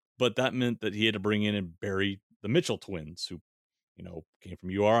 But that meant that he had to bring in and bury the Mitchell twins, who, came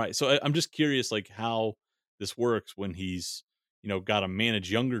from URI. So I'm just curious, like, how this works when he's, got to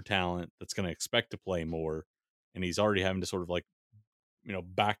manage younger talent that's going to expect to play more, and he's already having to sort of like,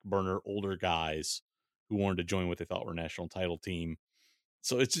 back burner older guys who wanted to join what they thought were a national title team.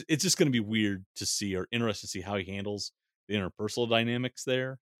 So it's just going to be weird to see, or interesting to see how he handles the interpersonal dynamics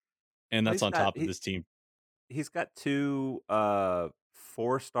there. And that's on top of this team. He's got 2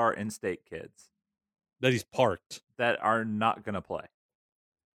 4-star in-state kids that he's parked that are not going to play.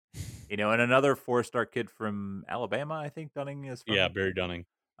 And another 4-star kid from Alabama, I think Dunning is from. Yeah, Barry Dunning.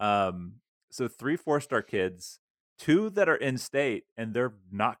 So 3 4-star kids, 2 that are in-state, and they're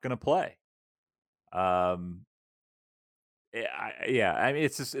not going to play. I mean,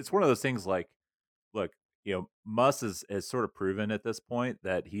 it's one of those things like, look, Muss has sort of proven at this point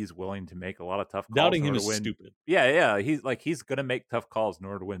that he's willing to make a lot of tough calls. Doubting him is stupid. Yeah. He's going to make tough calls in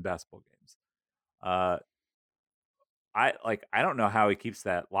order to win basketball games. I don't know how he keeps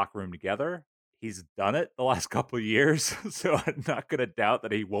that locker room together. He's done it the last couple of years, so I'm not going to doubt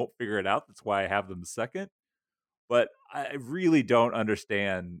that he won't figure it out. That's why I have them second. But I really don't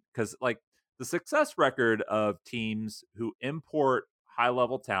understand, because like the success record of teams who import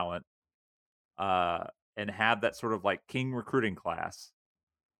high-level talent and have that sort of like king recruiting class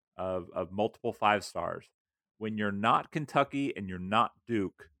of multiple 5-stars, when you're not Kentucky and you're not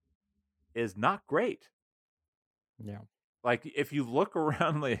Duke, is not great. Yeah. Like if you look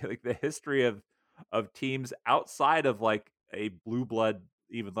around like the history of teams outside of like a blue blood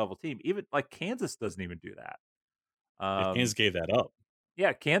even level team, even like Kansas doesn't even do that. Kansas gave that up.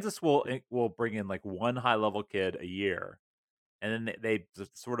 Yeah, Kansas will bring in like 1 high level kid a year, and then they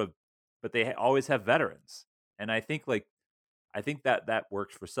sort of, but they always have veterans, and I think that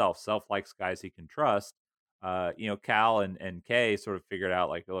works for Self. Self likes guys he can trust. Cal and Kay sort of figured out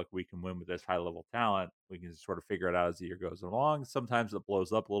like, look, we can win with this high level talent. We can sort of figure it out as the year goes along. Sometimes it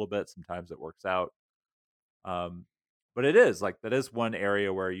blows up a little bit. Sometimes it works out. But it is like, that is one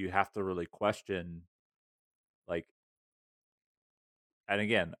area where you have to really question, like, and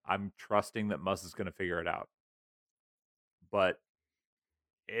again, I'm trusting that Muss is going to figure it out, but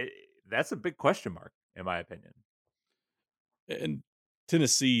that's a big question mark in my opinion. And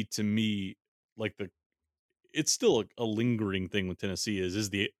Tennessee, to me, like it's still a lingering thing with Tennessee is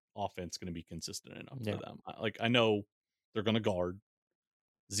the offense going to be consistent enough for them? I know they're going to guard.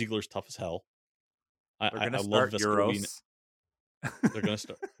 Ziegler's tough as hell. I love Vescovi. They're going to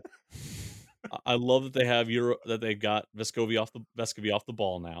start. I love that they have that they got Vescovi off the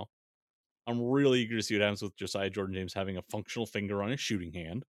ball now. I'm really eager to see what happens with Josiah Jordan-James having a functional finger on his shooting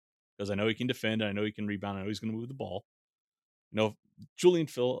hand, because I know he can defend, and I know he can rebound, I know he's going to move the ball. Julian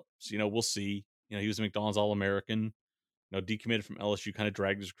Phillips, we'll see. He was a McDonald's All-American. Decommitted from LSU, kind of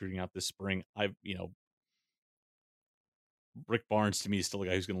dragged his recruiting out this spring. Rick Barnes to me is still a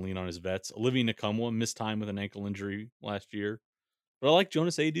guy who's going to lean on his vets. Olivia Nakamwa missed time with an ankle injury last year, but I like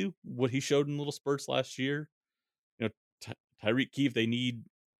Jonas Adu, what he showed in little spurts last year. Tyreek Keefe, they need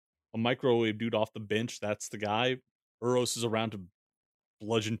a microwave dude off the bench. That's the guy. Uros is around to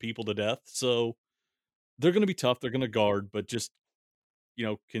bludgeon people to death. So they're going to be tough. They're going to guard, but just,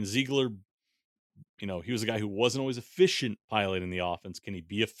 can Ziegler, he was a guy who wasn't always efficient piloting the offense. Can he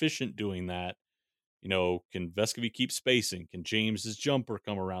be efficient doing that? Can Vescovi keep spacing? Can James's jumper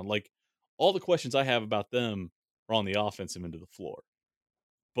come around? Like, all the questions I have about them are on the offensive end of the floor.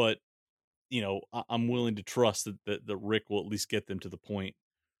 But, I'm willing to trust that Rick will at least get them to the point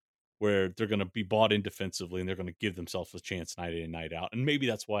where they're going to be bought in defensively, and they're going to give themselves a chance night in and night out. And maybe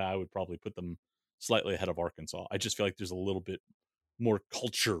that's why I would probably put them slightly ahead of Arkansas. I just feel like there's a little bit more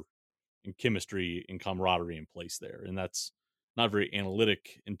culture and chemistry and camaraderie in place there. And that's not very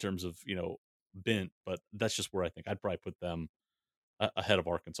analytic in terms of, bent, but that's just where I think I'd probably put them ahead of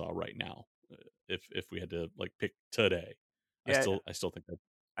Arkansas right now. If we had to like pick today, yeah, I still think that.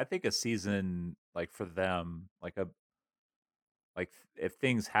 I think a season like for them, if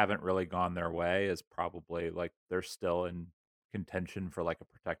things haven't really gone their way, is probably like they're still in contention for like a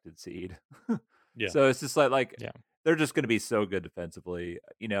protected seed. Yeah. So it's just like they're just going to be so good defensively,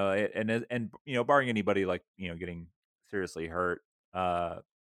 and barring anybody like getting seriously hurt, I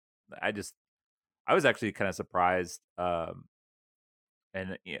was actually kind of surprised,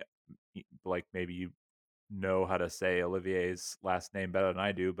 and like maybe you know how to say Olivier's last name better than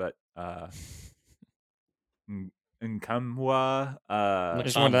I do, but Nkamwa. I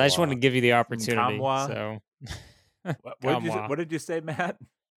just wanted to give you the opportunity. Nkamwa. So, what did you say, Matt?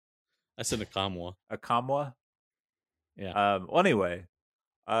 I said Akamwa. Akamwa. Yeah. Well, anyway,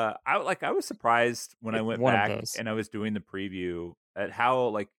 I was surprised when I went back and I was doing the preview at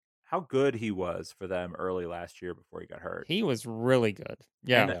how good he was for them early last year before he got hurt. He was really good.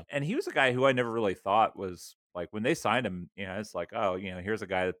 Yeah. And he was a guy who I never really thought was like, when they signed him, it's like, oh, here's a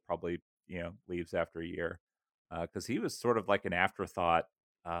guy that probably, leaves after a year. Because he was sort of like an afterthought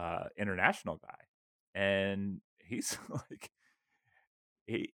international guy. And he's like,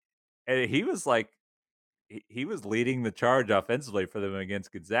 he was like, he was leading the charge offensively for them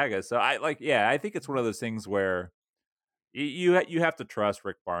against Gonzaga. So I think it's one of those things where you have to trust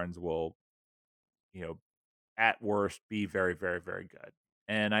Rick Barnes will, at worst be very, very, very good.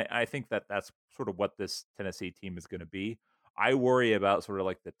 And I think that's sort of what this Tennessee team is going to be. I worry about sort of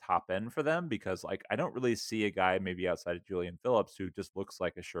like the top end for them because like I don't really see a guy maybe outside of Julian Phillips who just looks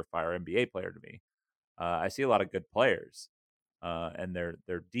like a surefire NBA player to me. I see a lot of good players, and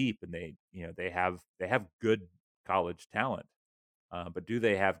they're deep and they have good college talent, but do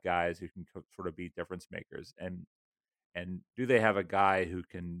they have guys who can sort of be difference makers and do they have a guy who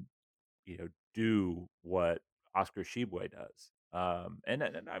can do what Oscar Tshiebwe does? And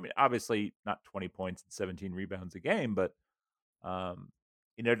I mean, obviously not 20 points and 17 rebounds a game, but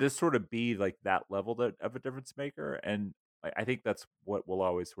just sort of be like that level of a difference maker. And I think that's what will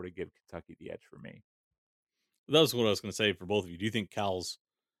always sort of give Kentucky the edge for me. That was what I was going to say for both of you. Do you think Cal's,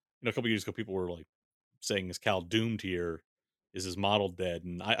 a couple of years ago, people were like saying, is Cal doomed here? Is his model dead?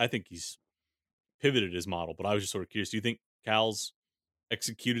 And I think he's pivoted his model, but I was just sort of curious. Do you think Cal's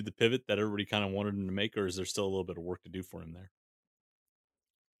executed the pivot that everybody kind of wanted him to make, or is there still a little bit of work to do for him there?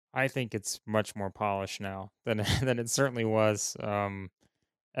 I think it's much more polished now than it certainly was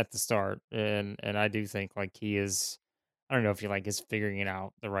at the start, and I do think like he is. I don't know if he like is figuring it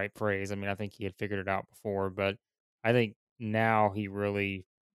out the right phrase. I mean, I think he had figured it out before, but I think now he really,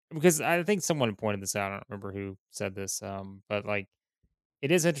 because I think someone pointed this out. I don't remember who said this, but like it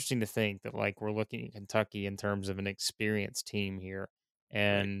is interesting to think that like we're looking at Kentucky in terms of an experienced team here,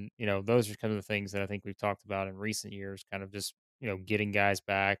 and those are kind of the things that I think we've talked about in recent years, kind of just getting guys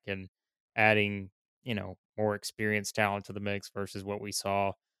back and adding more experienced talent to the mix versus what we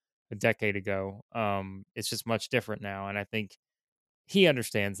saw a decade ago. It's just much different now, and I think he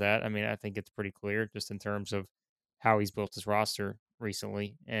understands that. I mean, I think it's pretty clear just in terms of how he's built his roster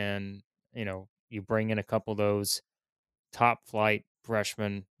recently, and you bring in a couple of those top flight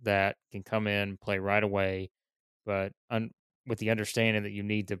freshmen that can come in, play right away, but with the understanding that you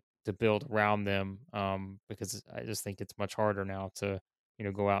need to build around them, because I just think it's much harder now to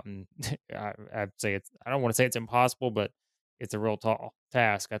go out and I'd say I don't want to say it's impossible, but it's a real tall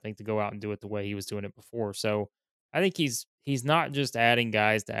task, I think, to go out and do it the way he was doing it before. So I think he's not just adding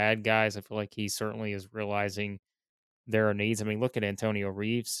guys to add guys. I feel like he certainly is realizing there are needs. I mean, look at Antonio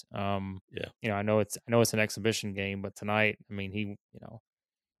Reeves. Yeah. I know it's an exhibition game, but tonight, I mean, he,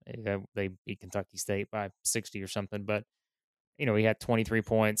 they beat Kentucky State by 60 or something, but he had 23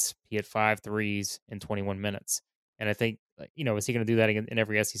 points, he had 5 threes in 21 minutes. And I think, is he going to do that in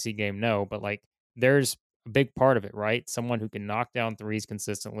every SEC game? No, but like there's a big part of it, right? Someone who can knock down threes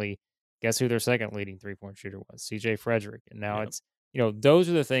consistently. Guess who their second leading 3-point shooter was? CJ Frederick. And now it's, those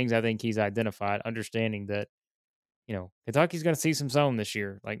are the things I think he's identified, understanding that, Kentucky's going to see some zone this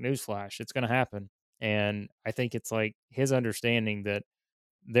year. Like newsflash, it's going to happen. And I think it's like his understanding that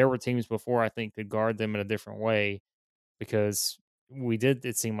there were teams before I think could guard them in a different way, because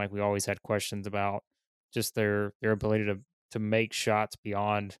it seemed like we always had questions about just their ability to make shots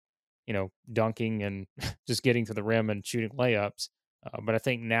beyond, dunking and just getting to the rim and shooting layups. But I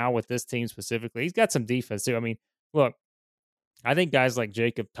think now with this team specifically, he's got some defense too. I mean, look, I think guys like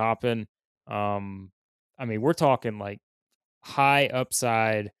Jacob Toppin, I mean, we're talking like high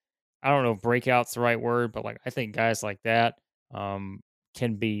upside. I don't know if breakout's the right word, but like I think guys like that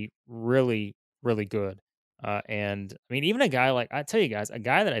can be really, really good. And I mean, even a guy like, I tell you guys, a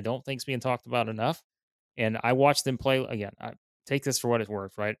guy that I don't think is being talked about enough, and I watched them play again. I take this for what it's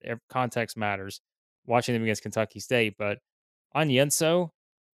worth, right? Context matters. Watching them against Kentucky State, but Onyenso,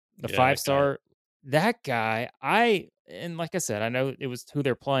 the 5-star, that guy, and like I said, I know it was who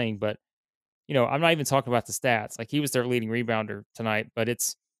they're playing, but I'm not even talking about the stats. Like he was their leading rebounder tonight, but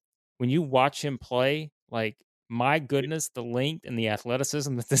it's when you watch him play, like my goodness, the length and the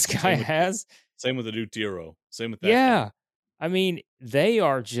athleticism that this guy has. Same with the Dutiro. Same with that. Yeah. Guy. I mean, they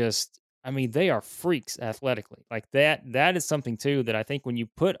are they are freaks athletically. Like that is something too that I think when you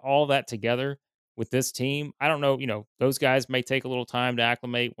put all that together with this team, I don't know, those guys may take a little time to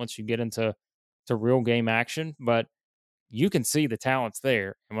acclimate once you get into real game action, but you can see the talent's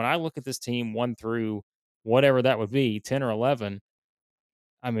there. And when I look at this team 1 through whatever that would be, 10 or 11,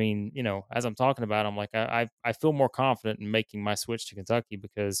 I mean, as I'm talking about, I'm like, I feel more confident in making my switch to Kentucky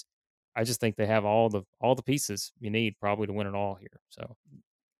because I just think they have all the pieces you need probably to win it all here. So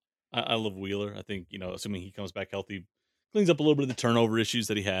I love Wheeler. I think, assuming he comes back healthy, cleans up a little bit of the turnover issues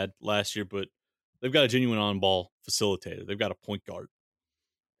that he had last year, but they've got a genuine on-ball facilitator. They've got a point guard.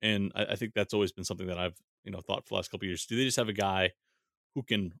 And I think that's always been something that I've, thought for the last couple of years. Do they just have a guy who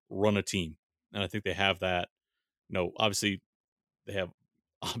can run a team? And I think they have that. Obviously they have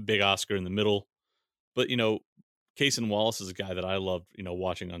a big Oscar in the middle, but, Cason Wallace is a guy that I loved,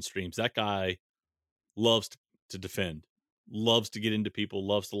 watching on streams. That guy loves to defend, loves to get into people,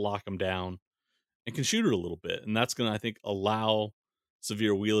 loves to lock them down, and can shoot it a little bit. And that's going to, I think, allow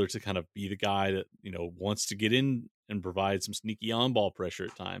Sahvir Wheeler to kind of be the guy that, wants to get in and provide some sneaky on-ball pressure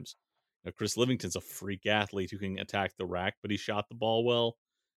at times. Chris Livington's a freak athlete who can attack the rack, but he shot the ball well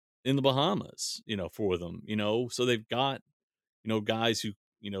in the Bahamas, for them, so they've got, guys who,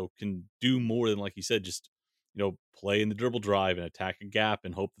 can do more than, like you said, just, play in the dribble drive and attack a gap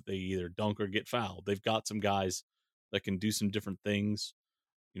and hope that they either dunk or get fouled. They've got some guys that can do some different things.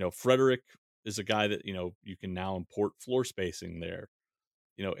 Frederick is a guy that, you can now import floor spacing there.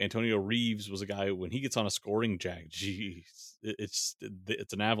 Antonio Reeves was a guy when he gets on a scoring jack, geez, it's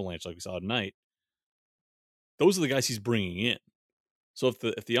an avalanche like we saw tonight. Those are the guys he's bringing in. So if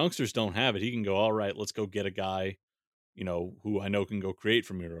the youngsters don't have it, he can go, all right, let's go get a guy, who I know can go create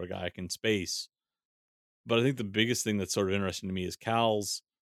from here, or a guy I can space. But I think the biggest thing that's sort of interesting to me is Cal's,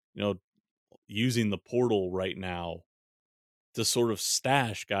 using the portal right now to sort of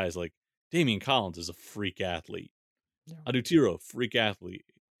stash guys like Damian Collins is a freak athlete. Yeah. Adutiro, freak athlete.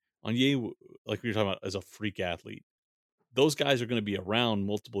 Onye, like we were talking about, is a freak athlete. Those guys are going to be around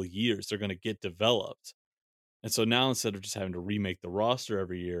multiple years. They're going to get developed. And so now instead of just having to remake the roster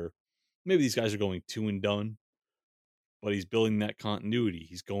every year, maybe these guys are going 2 and done, but he's building that continuity.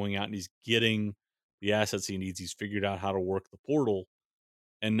 He's going out and he's getting the assets he needs. He's figured out how to work the portal.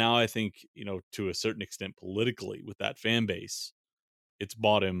 And now I think, to a certain extent politically with that fan base, it's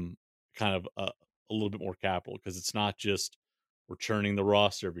bought him kind of a little bit more capital, because it's not just we're churning the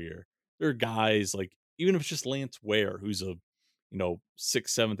roster every year. There are guys like, even if it's just Lance Ware, who's a, 6th,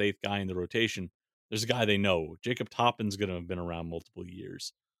 7th, 8th guy in the rotation, there's a guy they know. Jacob Toppin's going to have been around multiple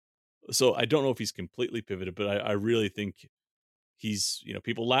years. So I don't know if he's completely pivoted, but I really think he's,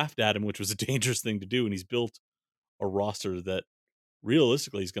 people laughed at him, which was a dangerous thing to do. And he's built a roster that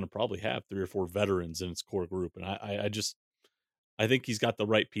realistically he's going to probably have 3 or 4 veterans in its core group. And I think he's got the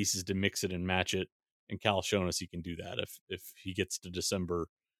right pieces to mix it and match it. And Cal's shown us he can do that. If he gets to December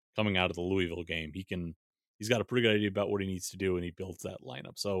coming out of the Louisville game, he's got a pretty good idea about what he needs to do, and he builds that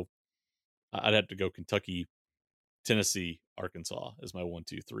lineup. So I'd have to go Kentucky, Tennessee, Arkansas as my 1,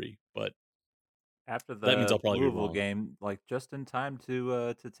 2, 3. But after the that means I'll probably Louisville game, like just in time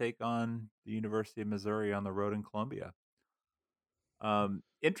to take on the University of Missouri on the road in Columbia.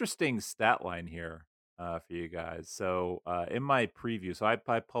 Interesting stat line here for you guys. So in my preview, so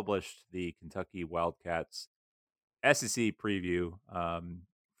I published the Kentucky Wildcats SEC preview.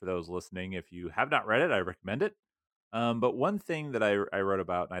 For those listening, if you have not read it, I recommend it. But one thing that I wrote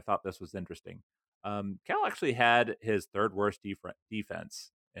about, and I thought this was interesting, Cal actually had his 3rd worst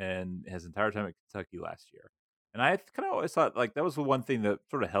defense in his entire time at Kentucky last year. And I kind of always thought like that was the one thing that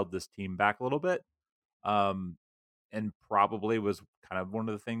sort of held this team back a little bit. And probably was kind of one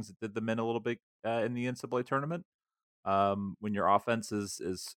of the things that did them in a little bit in the NCAA tournament. When your offense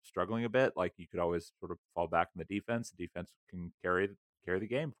is struggling a bit, like you could always sort of fall back in the defense. The defense can carry the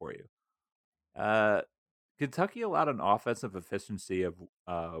game for you. Kentucky allowed an offensive efficiency of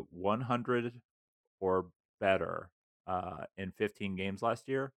 100 or better in 15 games last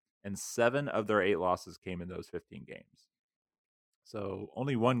year, and 7 of their 8 losses came in those 15 games. So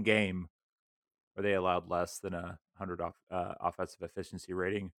only one game where they allowed less than a 100 offensive efficiency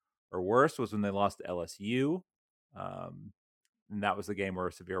rating or worse was when they lost to LSU. And that was the game where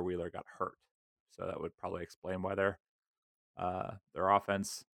Sahvir Wheeler got hurt. So that would probably explain why their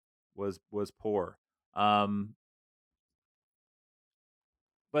offense was poor.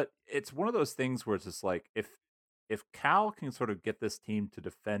 But it's one of those things where it's just like if Cal can sort of get this team to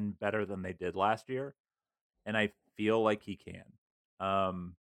defend better than they did last year, and I feel like he can.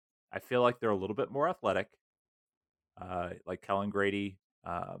 I feel like they're a little bit more athletic. like Kellen Grady,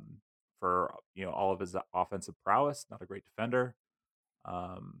 for all of his offensive prowess. Not a great defender.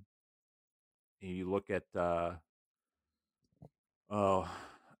 Um, you look at I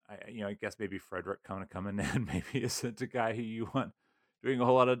guess maybe Frederick coming in maybe isn't a guy who you want doing a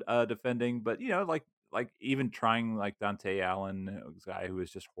whole lot of defending, but like even trying like Dante Allen, a guy who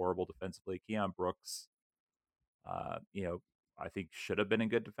is just horrible defensively. Keon Brooks, I think should have been a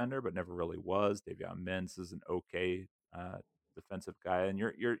good defender, but never really was. Davion Mintz is an okay defensive guy, and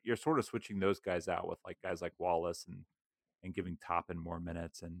you're sort of switching those guys out with like guys like Wallace and giving Toppin more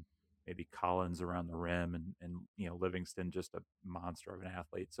minutes and maybe Collins around the rim and Livingston just a monster of an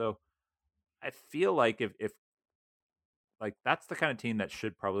athlete. So I feel like if like that's the kind of team that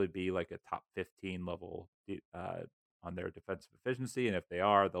should probably be like a top 15 level on their defensive efficiency, and if they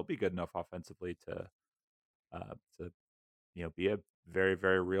are, they'll be good enough offensively to be a very,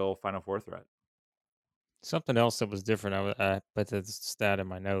 very real Final Four threat. Something else that was different, I put this stat in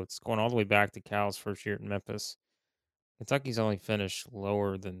my notes, going all the way back to Cal's first year at Memphis. Kentucky's only finished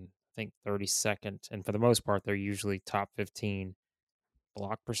lower than, I think, 32nd, and for the most part, they're usually top 15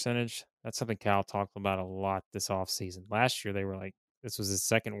 block percentage. That's something Cal talked about a lot this offseason. Last year, they were like, this was his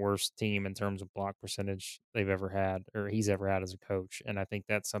second worst team in terms of block percentage they've ever had, or he's ever had as a coach. And I think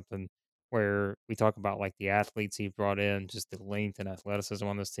that's something where we talk about like the athletes he brought in, just the length and athleticism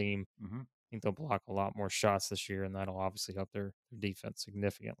on this team. Mm-hmm. I think they'll block a lot more shots this year, and that'll obviously help their defense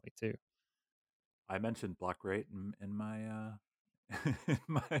significantly too. I mentioned block rate in my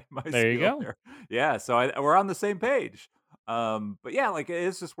my there you go. There. Yeah, so we're on the same page. But yeah, like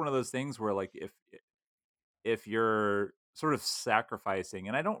it's just one of those things where like if you're sort of sacrificing,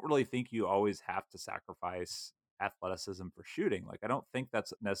 and I don't really think you always have to sacrifice athleticism for shooting. Like I don't think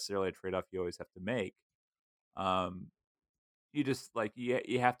that's necessarily a trade-off you always have to make. You just like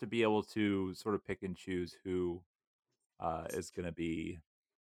you have to be able to sort of pick and choose who is going to be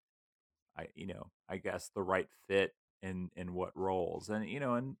I guess the right fit in what roles. And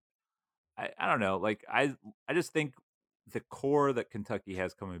and I don't know, like I just think the core that Kentucky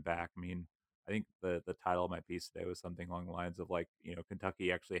has coming back, I mean, I think the title of my piece today was something along the lines of like,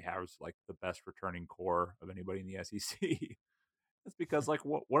 Kentucky actually has like the best returning core of anybody in the SEC. It's because like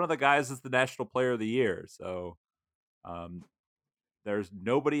one of the guys is the National Player of the Year. So there's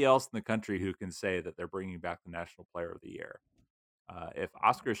nobody else in the country who can say that they're bringing back the National Player of the Year. If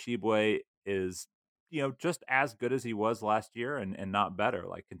Oscar Tshiebwe is, just as good as he was last year and not better,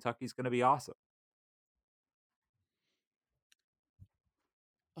 like Kentucky's going to be awesome.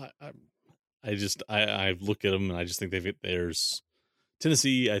 I look at them and I just think there's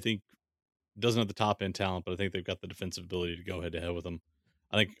Tennessee. I think doesn't have the top end talent, but I think they've got the defensive ability to go head to head with them.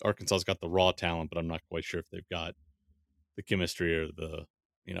 I think Arkansas's got the raw talent, but I'm not quite sure if they've got the chemistry or the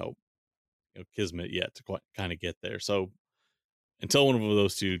kismet yet to quite kind of get there. So until one of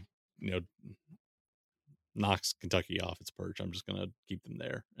those two, knocks Kentucky off its perch, I'm just gonna keep them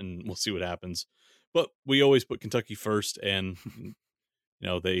there, and we'll see what happens. But we always put Kentucky first, and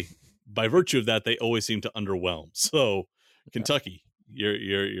they, by virtue of that, they always seem to underwhelm. So Kentucky,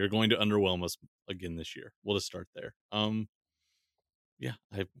 you're going to underwhelm us again this year. We'll just start there.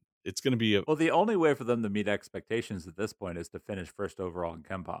 It's going to be well. The only way for them to meet expectations at this point is to finish first overall in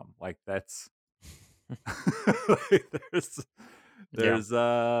KenPom. Like that's like, there's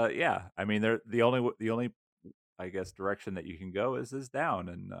I mean, they're the only I guess direction that you can go is down,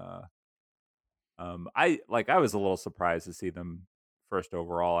 and I was a little surprised to see them first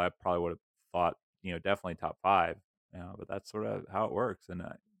overall. I probably would have thought definitely top 5, but that's sort of how it works. And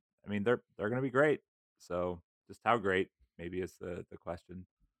I mean they're going to be great. So just how great maybe is the question.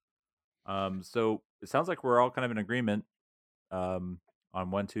 So it sounds like we're all kind of in agreement on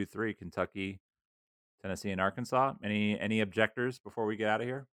 1, 2, 3: Kentucky, Tennessee, and Arkansas. Any objectors before we get out of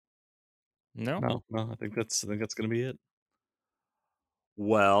here? No. I think that's going to be it.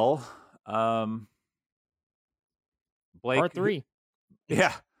 Well, Blake, Part 3.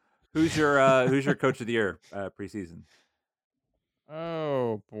 Yeah. Who's your coach of the year preseason?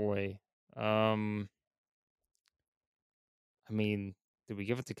 Oh boy. I mean, did we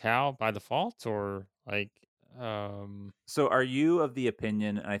give it to Cal by default, or like So are you of the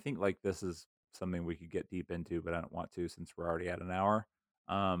opinion, and I think like this is something we could get deep into, but I don't want to since we're already at an hour.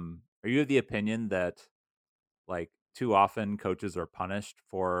 Are you of the opinion that like too often coaches are punished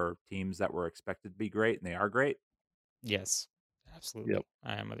for teams that were expected to be great and they are great? Yes, absolutely. Yep.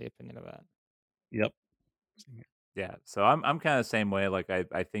 I am of the opinion of that. Yep. Yeah. So I'm kind of the same way. Like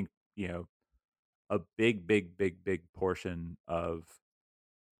I think, a big portion of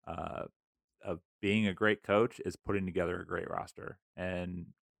being a great coach is putting together a great roster. And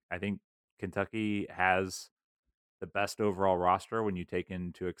I think Kentucky has the best overall roster when you take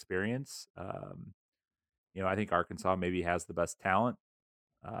into experience. I think Arkansas maybe has the best talent.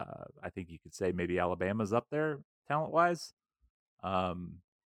 I think you could say maybe Alabama's up there talent-wise.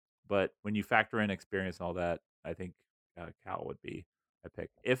 But when you factor in experience and all that, I think Cal would be a pick.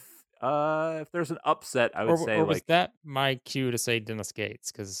 If there's an upset, I would say or was that my cue to say Dennis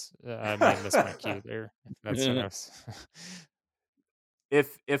Gates? Because I might have missed my cue there. That's what I was...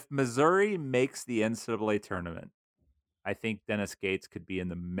 If Missouri makes the NCAA tournament, I think Dennis Gates could be in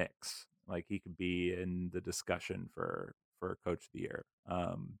the mix. Like he could be in the discussion for Coach of the Year.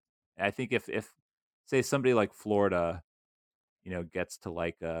 I think if say somebody like Florida, gets to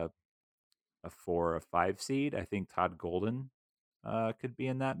like a 4 or 5 seed, I think Todd Golden could be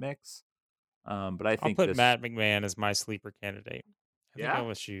in that mix. But I think I'll put Matt McMahon as my sleeper candidate. I think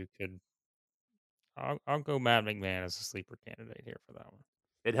LSU could. I'll go Matt McMahon as a sleeper candidate here for that one.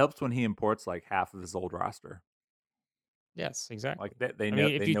 It helps when he imports like half of his old roster. Yes, exactly. Like they know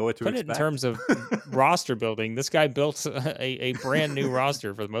what to expect. Put it in terms of roster building, this guy built a brand new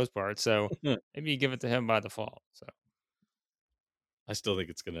roster for the most part. So maybe you give it to him by default. So I still think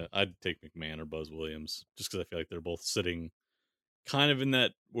I'd take McMahon or Buzz Williams just because I feel like they're both sitting kind of in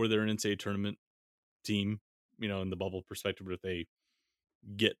that where they're an NCAA tournament team, in the bubble perspective. But if they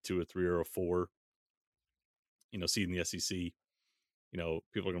get to a 3 or a 4, seed in the SEC,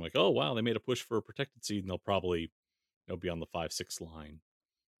 people are going to be like, oh, wow, they made a push for a protected seed, and they'll probably be on the 5-6 line.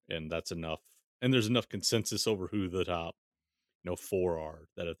 And that's enough. And there's enough consensus over who the top, 4 are,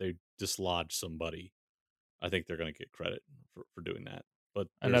 that if they dislodge somebody, I think they're going to get credit for doing that. But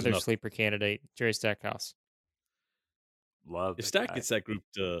another sleeper candidate, Jerry Stackhouse. Love if Stack gets that group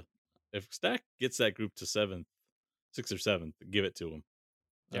to 7th, 6th or 7th, give it to him.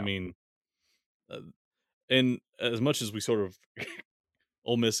 Yeah. I mean, and as much as we sort of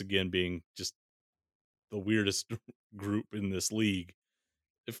Ole Miss again being just the weirdest group in this league,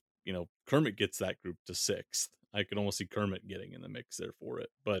 if Kermit gets that group to 6th, I could almost see Kermit getting in the mix there for it.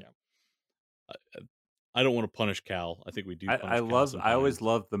 But I don't want to punish Cal. I think we do. I always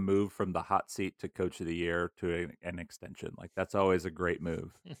love the move from the hot seat to Coach of the Year to an extension. Like that's always a great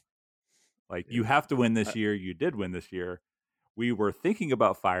move. Like you have to win this year. You did win this year. We were thinking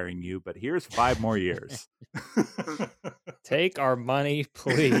about firing you, but here's 5 more years. Take our money,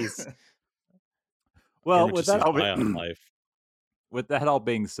 please. Well, with that all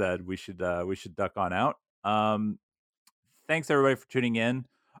being said, we should duck on out. Thanks everybody for tuning in.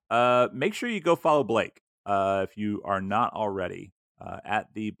 Make sure you go follow Blake if you are not already at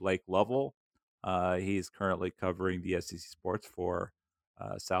the Blake Lovell. He's currently covering the SEC sports for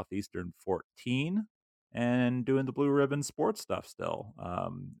Southeastern 14 and doing the Blue Ribbon sports stuff still,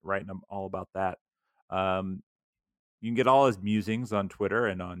 writing all about that. You can get all his musings on Twitter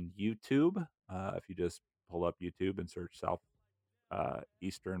and on YouTube. If you just pull up YouTube and search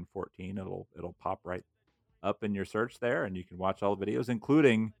Southeastern 14, it'll pop right up in your search there, and you can watch all the videos,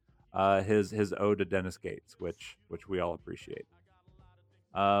 including his ode to Dennis Gates, which we all appreciate.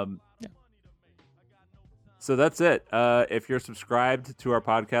 So that's it. If you're subscribed to our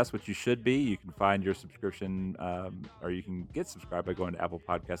podcast, which you should be, you can find your subscription, or you can get subscribed by going to Apple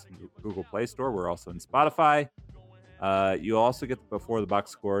Podcasts and Google Play Store. We're also in Spotify. You also get the Before the Box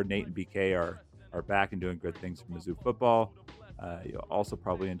Score. Nate and BK are back and doing good things for Mizzou football. You'll also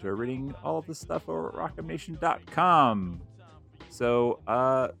probably enjoy reading all of this stuff over at rocketnation.com.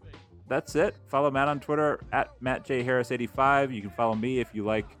 So that's it. Follow Matt on Twitter at MattJHarris85. You can follow me if you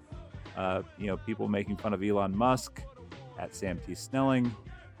like people making fun of Elon Musk at Sam T. Snelling.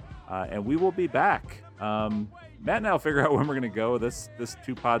 And we will be back. Matt and I will figure out when we're going to go. This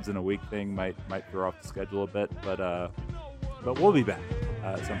 2 pods in a week thing might throw off the schedule a bit, but we'll be back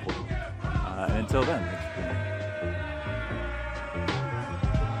at some point. And until then, thanks for tuning in.